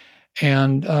conceptually.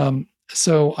 And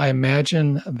so I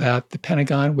imagine that the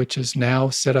Pentagon, which has now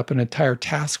set up an entire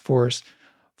task force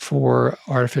for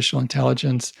artificial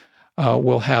intelligence,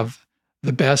 will have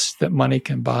the best that money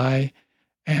can buy.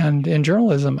 And in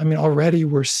journalism, I mean, already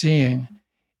we're seeing,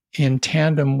 in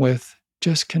tandem with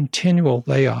just continual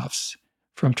layoffs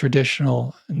from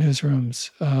traditional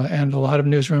newsrooms. And a lot of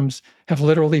newsrooms have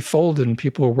literally folded and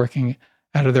people are working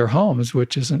out of their homes,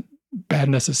 which isn't bad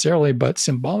necessarily, but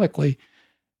symbolically,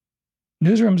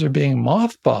 newsrooms are being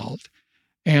mothballed.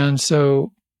 And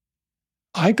so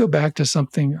I go back to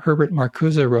something Herbert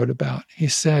Marcuse wrote about. He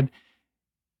said,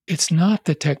 it's not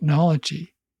the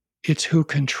technology, it's who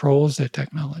controls the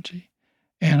technology.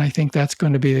 And I think that's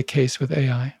going to be the case with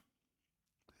AI.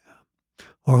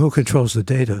 Or who controls the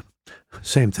data?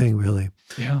 Same thing, really.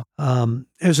 Yeah.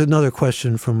 Here's another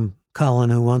question from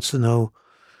Colin who wants to know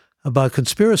about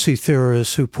conspiracy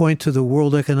theorists who point to the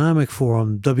World Economic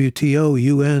Forum, WTO,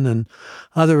 UN, and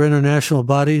other international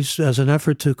bodies as an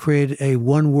effort to create a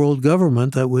one world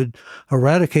government that would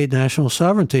eradicate national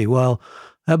sovereignty. While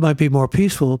that might be more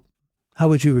peaceful, how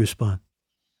would you respond?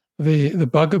 The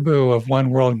bugaboo of one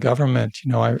world government,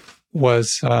 I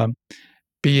was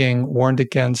being warned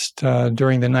against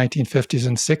during the 1950s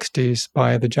and 60s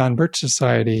by the John Birch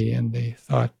Society, and they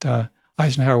thought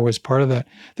Eisenhower was part of that.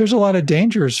 There's a lot of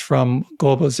dangers from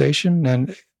globalization,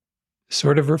 and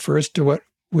sort of refers to what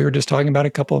we were just talking about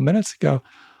a couple of minutes ago.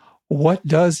 What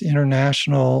does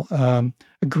international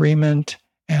agreement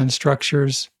and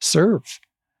structures serve?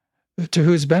 To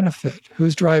whose benefit?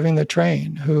 Who's driving the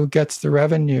train? Who gets the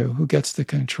revenue? Who gets the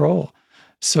control?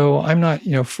 So I'm not,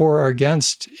 for or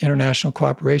against international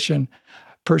cooperation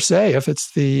per se. If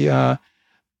it's the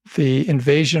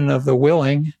invasion of the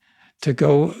willing to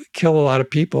go kill a lot of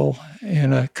people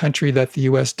in a country that the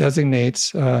U.S.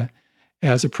 designates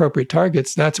as appropriate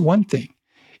targets, that's one thing.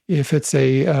 If it's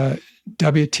a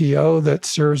WTO that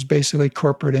serves basically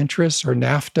corporate interests, or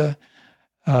NAFTA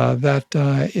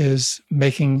that is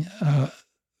making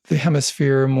the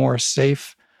hemisphere more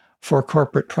safe for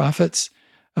corporate profits,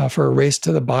 for a race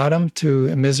to the bottom to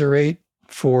immiserate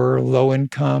for low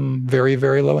income, very,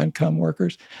 very low income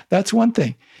workers, that's one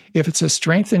thing. If it's a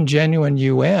strengthened, genuine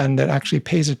UN that actually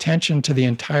pays attention to the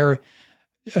entire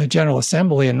General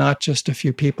Assembly and not just a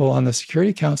few people on the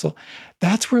Security Council,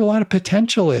 that's where a lot of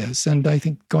potential is. And I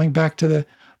think going back to the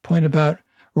point about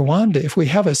Rwanda, if we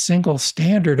have a single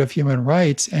standard of human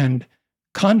rights and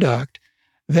conduct,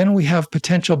 then we have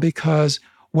potential, because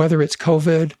whether it's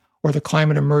COVID or the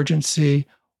climate emergency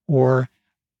or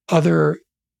other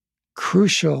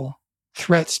crucial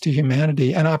threats to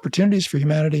humanity and opportunities for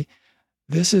humanity,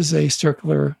 this is a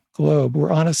circular globe.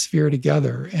 We're on a sphere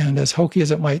together. And as hokey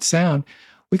as it might sound,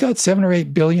 we got 7 or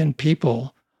 8 billion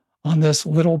people on this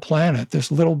little planet,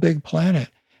 this little big planet,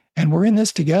 and we're in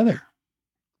this together.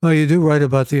 Well, you do write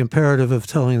about the imperative of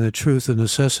telling the truth, the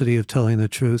necessity of telling the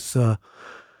truth.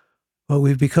 But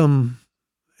we've become,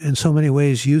 in so many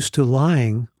ways, used to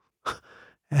lying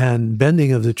and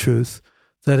bending of the truth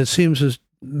that it seems as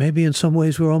maybe in some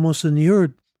ways we're almost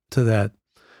inured to that.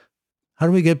 How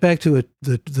do we get back to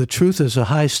the truth as a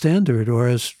high standard, or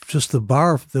as just the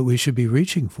bar that we should be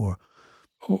reaching for?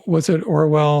 Was it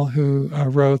Orwell who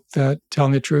wrote that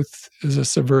telling the truth is a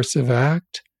subversive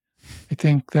act? I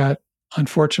think that,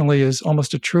 unfortunately, is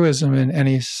almost a truism in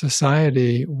any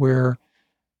society where,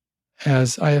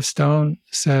 as I.F. Stone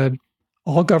said,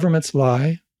 all governments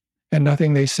lie and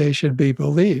nothing they say should be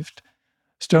believed.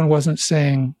 Stone wasn't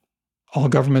saying all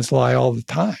governments lie all the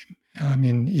time. I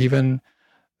mean, even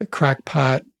the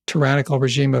crackpot tyrannical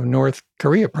regime of North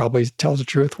Korea probably tells the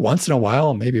truth once in a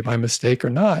while, maybe by mistake or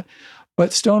not.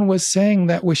 But Stone was saying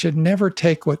that we should never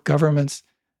take what governments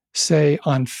say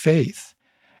on faith.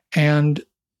 And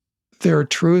there are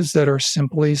truths that are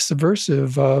simply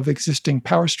subversive of existing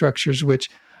power structures which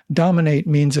dominate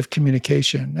means of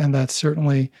communication. And that's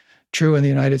certainly true in the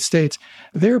United States.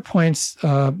 There are points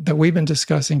that we've been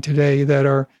discussing today that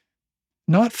are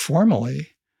not formally,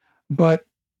 but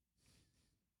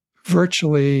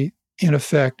virtually, in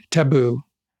effect, taboo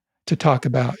to talk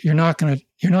about. You're not going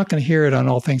to hear it on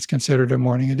All Things Considered or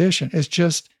Morning Edition. It's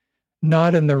just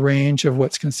not in the range of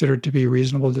what's considered to be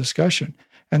reasonable discussion.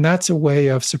 And that's a way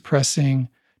of suppressing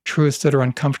truths that are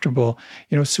uncomfortable.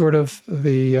 Sort of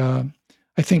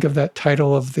I think of that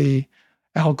title of the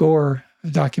Al Gore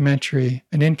documentary,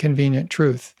 An Inconvenient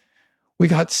Truth. We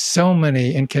got so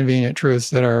many inconvenient truths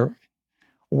that are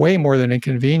way more than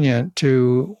inconvenient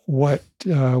to what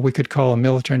we could call a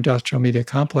military-industrial media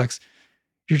complex.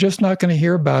 You're just not going to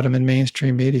hear about them in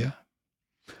mainstream media.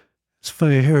 It's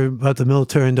funny to hear about the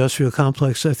military-industrial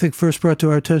complex. I think first brought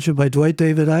to our attention by Dwight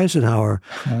David Eisenhower.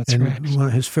 That's and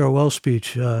right. His farewell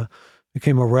speech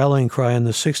became a rallying cry in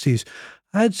the 60s.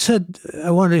 I had said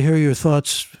I wanted to hear your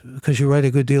thoughts, because you write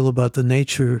a good deal about the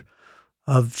nature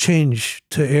of change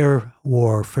to air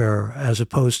warfare as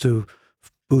opposed to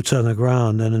boots on the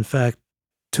ground. And in fact,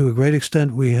 to a great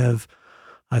extent, we have,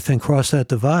 I think, crossed that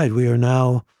divide. We are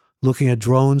now looking at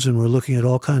drones, and we're looking at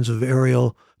all kinds of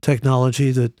aerial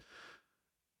technology that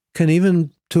can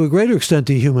even, to a greater extent,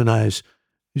 dehumanize.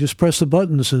 You just press the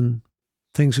buttons and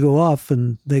things go off,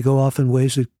 and they go off in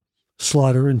ways that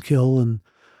slaughter and kill, and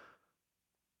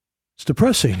it's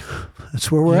depressing.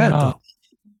 That's where we're at, though.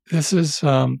 This is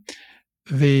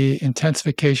the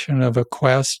intensification of a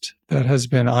quest that has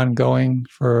been ongoing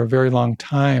for a very long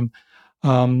time.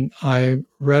 I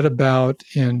read about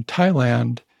in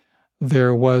Thailand,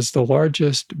 there was the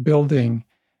largest building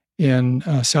in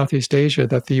Southeast Asia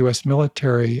that the US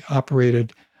military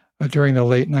operated during the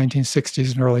late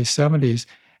 1960s and early 70s.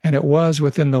 And it was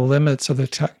within the limits of the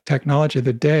technology of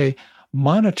the day,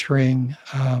 monitoring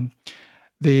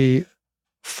the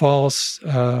false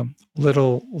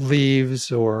little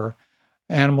leaves or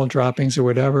animal droppings or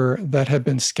whatever that had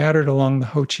been scattered along the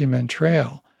Ho Chi Minh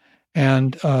Trail.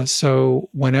 And so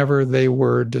whenever they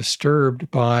were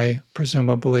disturbed by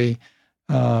presumably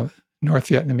North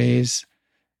Vietnamese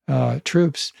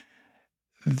troops,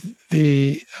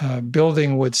 the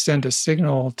building would send a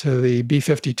signal to the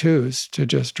B-52s to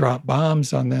just drop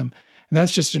bombs on them. And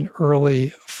that's just an early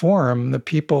form. The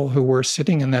people who were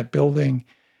sitting in that building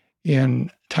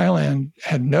in Thailand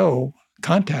had no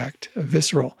contact,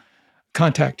 visceral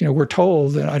contact. We're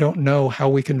told, and I don't know how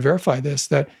we can verify this,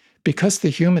 that because the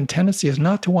human tendency is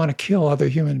not to want to kill other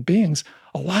human beings,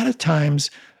 a lot of times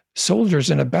soldiers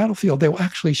in a battlefield, they will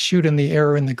actually shoot in the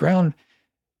air or in the ground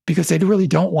because they really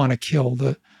don't want to kill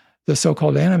the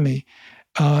so-called enemy.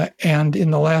 And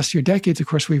in the last few decades, of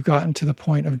course, we've gotten to the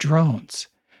point of drones.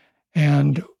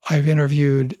 And I've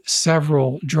interviewed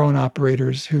several drone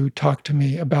operators who talk to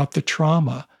me about the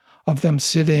trauma of them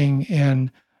sitting in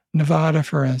Nevada,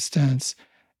 for instance,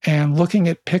 and looking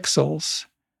at pixels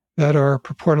that are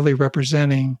purportedly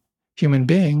representing human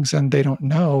beings, and they don't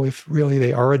know if really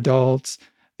they are adults,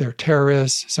 they're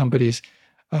terrorists, somebody's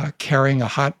carrying a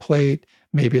hot plate,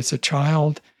 maybe it's a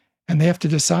child, and they have to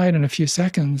decide in a few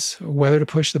seconds whether to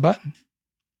push the button.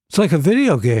 It's like a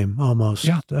video game almost.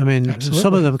 Yeah, I mean, absolutely.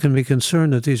 Some of them can be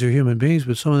concerned that these are human beings,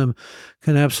 but some of them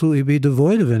can absolutely be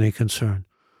devoid of any concern.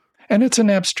 And it's an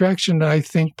abstraction that I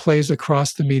think plays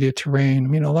across the media terrain. I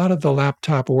mean, a lot of the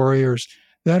laptop warriors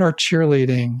that are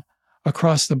cheerleading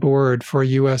across the board for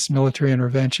U.S. military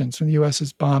interventions, when the U.S.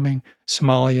 is bombing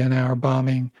Somalia now,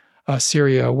 bombing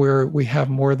Syria, where we have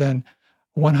more than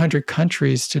 100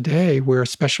 countries today where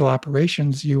special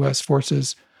operations U.S.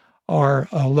 forces are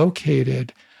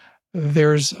located.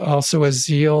 There's also a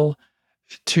zeal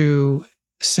to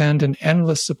send an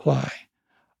endless supply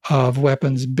of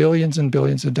weapons, billions and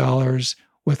billions of dollars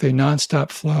with a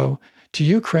nonstop flow to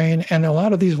Ukraine. And a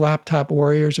lot of these laptop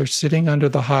warriors are sitting under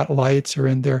the hot lights or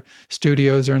in their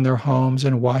studios or in their homes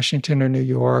in Washington or New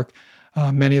York.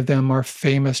 Many of them are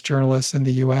famous journalists in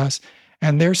the US.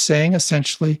 And they're saying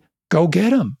essentially, go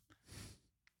get them.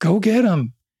 Go get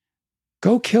them.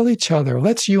 Go kill each other.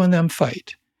 Let's you and them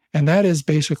fight. And that is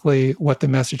basically what the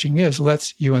messaging is.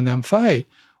 Let's you and them fight.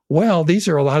 Well, these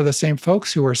are a lot of the same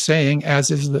folks who are saying, as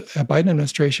is the Biden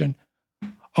administration,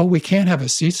 oh, we can't have a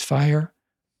ceasefire.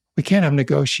 We can't have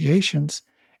negotiations.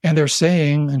 And they're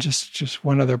saying, and just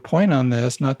one other point on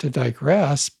this, not to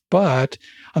digress, but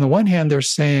on the one hand, they're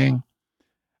saying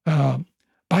Biden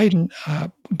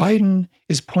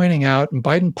is pointing out, and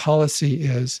Biden policy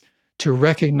is to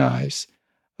recognize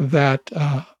that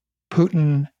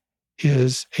Putin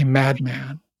is a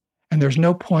madman, and there's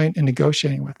no point in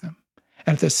negotiating with him.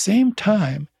 And at the same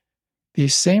time,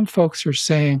 these same folks are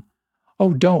saying,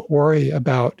 oh, don't worry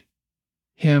about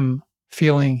him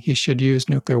feeling he should use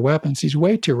nuclear weapons. He's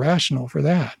way too rational for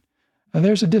that. And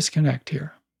there's a disconnect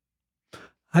here.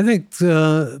 I think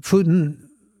Putin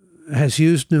has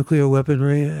used nuclear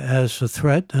weaponry as a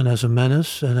threat and as a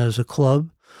menace and as a club.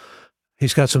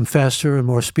 He's got some faster and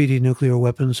more speedy nuclear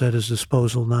weapons at his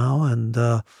disposal now. And,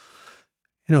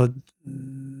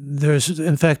 there's,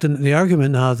 in fact, the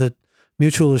argument now that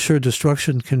mutual assured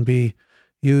destruction can be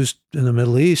used in the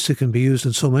Middle East. It can be used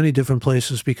in so many different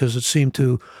places because it seemed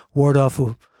to ward off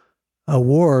a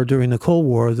war during the Cold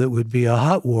War that would be a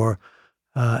hot war.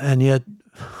 And yet,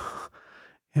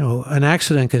 an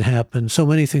accident can happen. So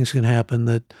many things can happen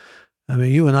that, I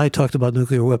mean, you and I talked about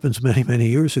nuclear weapons many, many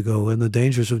years ago and the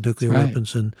dangers of nuclear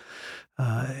weapons. And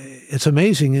it's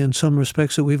amazing in some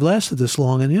respects that we've lasted this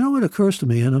long. And you know what occurs to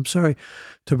me, and I'm sorry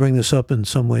to bring this up in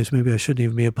some ways, maybe I shouldn't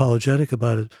even be apologetic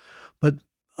about it, but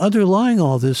underlying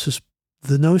all this is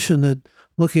the notion that,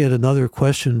 looking at another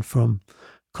question from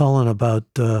Colin about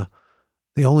the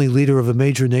only leader of a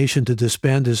major nation to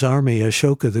disband his army,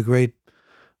 Ashoka the Great,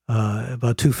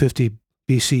 about 250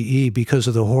 BCE, because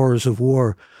of the horrors of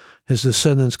war, his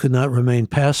descendants could not remain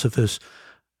pacifists.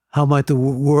 How might the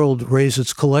world raise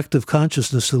its collective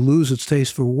consciousness to lose its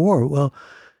taste for war? Well,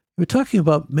 we're talking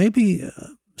about maybe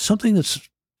something that's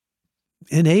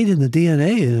innate in the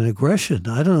DNA and aggression.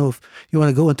 I don't know if you want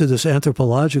to go into this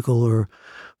anthropological or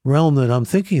realm that I'm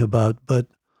thinking about, but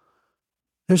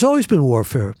there's always been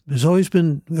warfare. There's always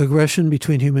been aggression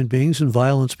between human beings and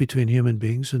violence between human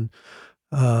beings. And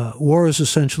war is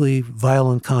essentially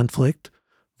violent conflict.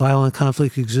 Violent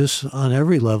conflict exists on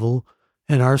every level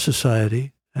in our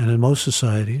society and in most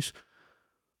societies.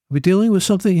 Are we dealing with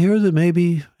something here that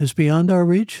maybe is beyond our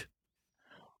reach?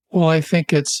 Well, I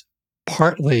think it's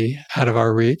partly out of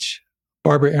our reach.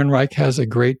 Barbara Ehrenreich has a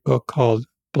great book called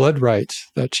Blood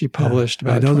Rights that she published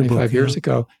about 25 years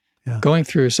ago, going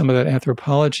through some of that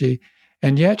anthropology.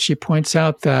 And yet she points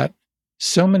out that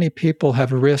so many people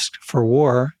have risked for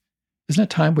war. Isn't it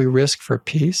time we risk for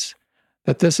peace?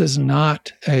 That this is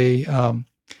not a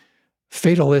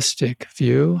fatalistic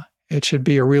view. It should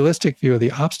be a realistic view of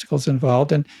the obstacles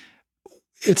involved. And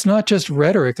it's not just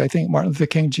rhetoric. I think Martin Luther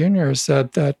King Jr.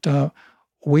 said that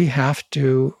we have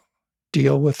to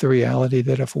deal with the reality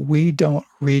that if we don't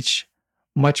reach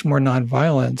much more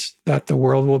nonviolence, that the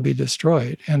world will be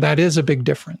destroyed. And that is a big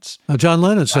difference. Now, John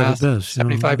Lennon said it Last best.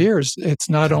 75 years, it's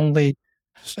not only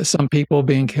some people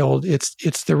being killed,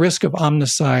 it's the risk of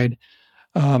omnicide.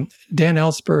 Dan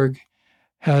Ellsberg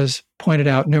has pointed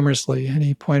out numerously, and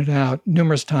he pointed out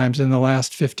numerous times in the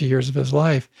last 50 years of his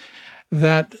life,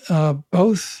 that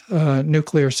both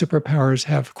nuclear superpowers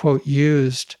have, quote,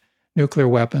 used nuclear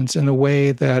weapons in the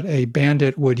way that a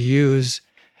bandit would use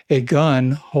a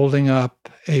gun holding up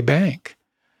a bank,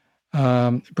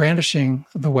 brandishing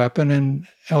the weapon. And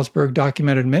Ellsberg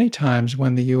documented many times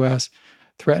when the U.S.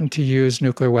 threatened to use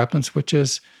nuclear weapons, which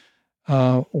is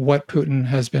what Putin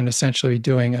has been essentially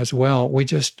doing as well. We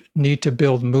just need to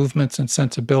build movements and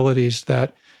sensibilities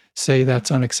that say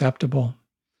that's unacceptable.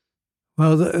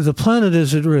 Well, the planet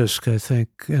is at risk, I think,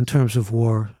 in terms of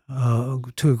war,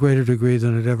 to a greater degree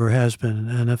than it ever has been.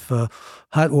 And if a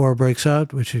hot war breaks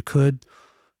out, which it could,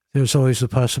 there's always the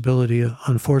possibility,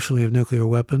 unfortunately, of nuclear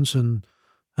weapons, and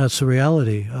that's the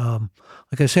reality.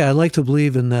 Like I say, I like to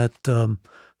believe in that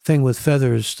thing with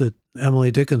feathers that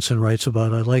Emily Dickinson writes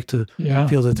about. I like to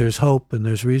feel that there's hope, and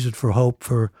there's reason for hope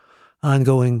for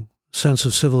ongoing sense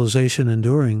of civilization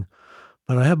enduring.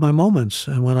 But I have my moments,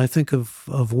 and when I think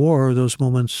of war, those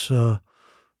moments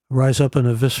rise up in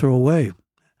a visceral way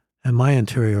in my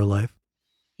interior life.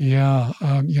 Yeah,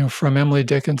 from Emily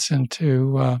Dickinson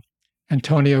to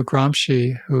Antonio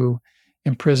Gramsci, who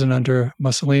imprisoned under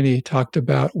Mussolini, talked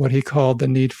about what he called the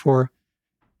need for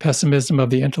pessimism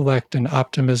of the intellect and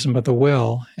optimism of the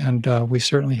will. And we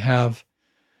certainly have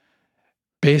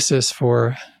basis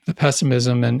for the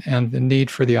pessimism and the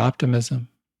need for the optimism.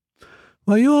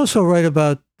 Well, you also write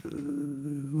about,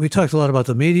 we talked a lot about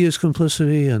the media's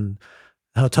complicity and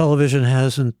how television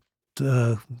hasn't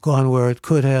gone where it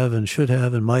could have and should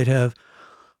have and might have.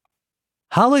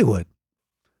 Hollywood,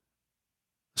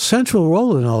 central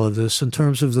role in all of this in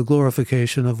terms of the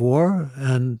glorification of war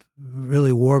and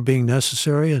really war being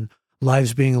necessary and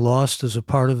lives being lost as a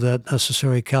part of that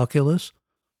necessary calculus.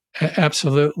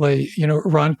 Absolutely.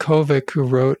 Ron Kovic, who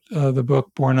wrote the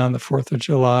book Born on the 4th of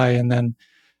July, and then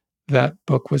that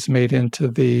book was made into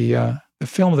the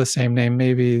film of the same name,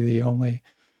 maybe the only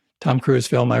Tom Cruise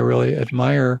film I really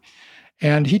admire.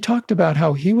 And he talked about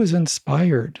how he was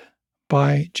inspired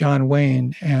by John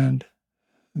Wayne and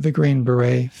the Green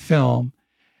Beret film.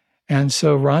 And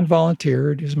so Ron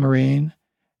volunteered, he's a Marine,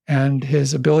 and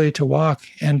his ability to walk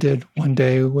ended one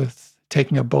day with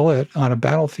taking a bullet on a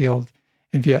battlefield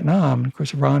in Vietnam. And of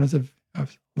course, Ron is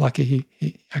lucky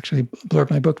he actually blurred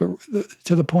my book, but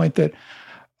to the point that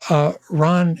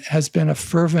Ron has been a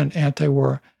fervent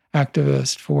anti-war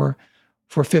activist for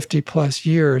 50 plus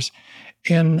years.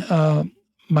 In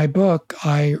my book,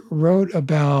 I wrote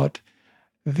about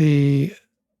the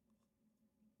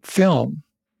film,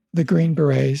 The Green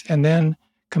Berets, and then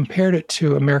compared it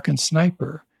to American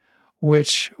Sniper,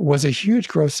 which was a huge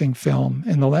grossing film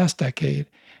in the last decade.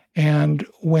 And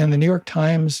when the New York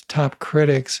Times top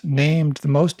critics named the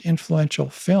most influential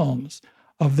films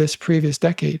of this previous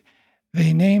decade,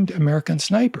 they named American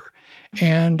Sniper.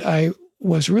 And I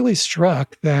was really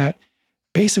struck that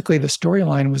basically the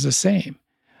storyline was the same.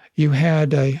 You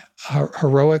had a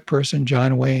heroic person,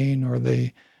 John Wayne, or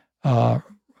the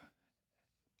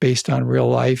based on real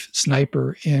life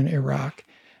sniper in Iraq,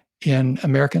 in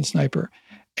American Sniper.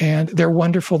 And they're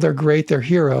wonderful, they're great, they're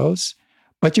heroes.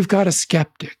 But you've got a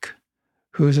skeptic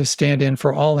who's a stand-in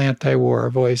for all anti-war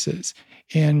voices.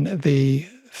 In the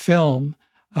film,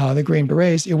 The Green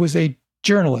Berets, it was a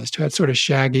journalist who had sort of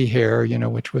shaggy hair,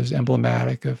 which was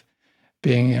emblematic of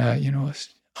being,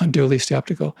 unduly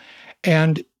skeptical.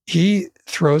 And he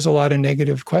throws a lot of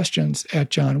negative questions at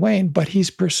John Wayne, but he's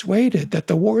persuaded that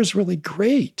the war is really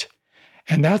great.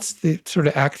 And that's the sort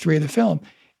of act 3 of the film.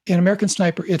 In American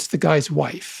Sniper, it's the guy's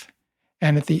wife.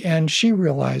 And at the end, she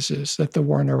realizes that the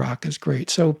war in Iraq is great.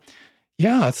 So,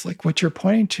 yeah, it's like what you're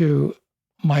pointing to,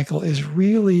 Michael, is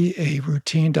really a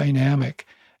routine dynamic.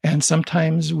 And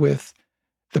sometimes with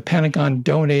the Pentagon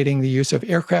donating the use of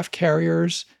aircraft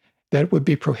carriers that would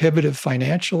be prohibitive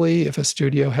financially if a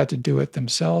studio had to do it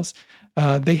themselves.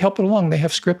 They help it along. They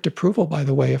have script approval, by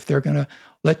the way. If they're going to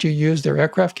let you use their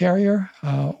aircraft carrier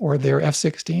or their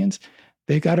F-16s,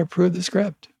 they got to approve the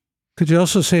script. Could you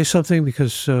also say something,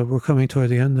 because we're coming toward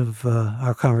the end of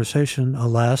our conversation,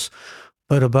 alas,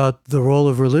 but about the role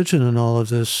of religion in all of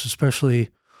this,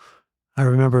 especially, I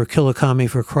remember Kill a Commie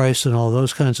for Christ and all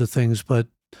those kinds of things, but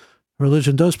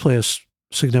religion does play a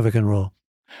significant role.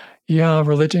 Yeah,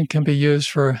 religion can be used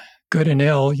for good and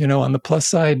ill. On the plus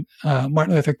side,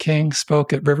 Martin Luther King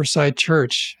spoke at Riverside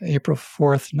Church, April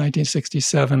 4th,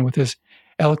 1967, with his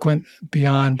eloquent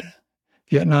Beyond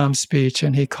Vietnam speech,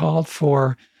 and he called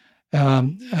for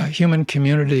a human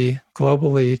community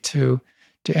globally to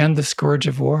end the scourge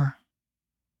of war.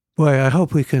 Boy, I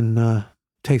hope we can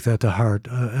take that to heart.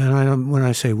 And when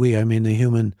I say we, I mean the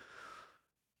human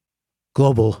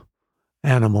global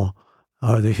animal,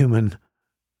 or the human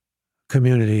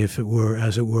community, if it were,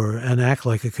 as it were, and act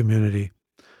like a community.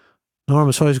 Norm,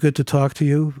 it's always good to talk to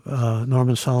you.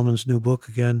 Norman Solomon's new book,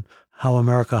 again, How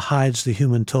America Hides the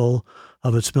Human Toll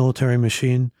of Its Military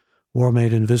Machine, War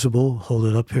Made Invisible. Hold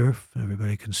it up here,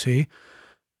 everybody can see.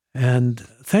 And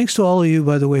thanks to all of you,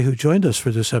 by the way, who joined us for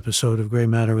this episode of Gray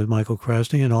Matter with Michael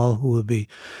Krasny, and all who will be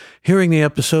hearing the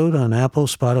episode on Apple,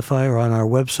 Spotify, or on our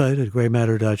website at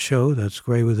graymatter.show. That's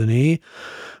Gray with an E.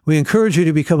 We encourage you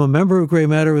to become a member of Gray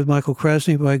Matter with Michael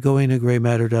Krasny by going to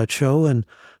graymatter.show. And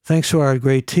thanks to our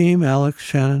great team, Alex,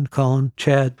 Shannon, Colin,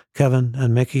 Chad, Kevin,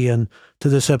 and Mickey, and to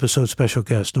this episode's special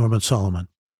guest, Norman Solomon.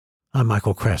 I'm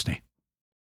Michael Krasny.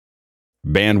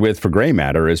 Bandwidth for Gray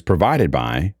Matter is provided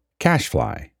by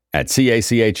CacheFly at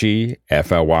CACHEFLY.com.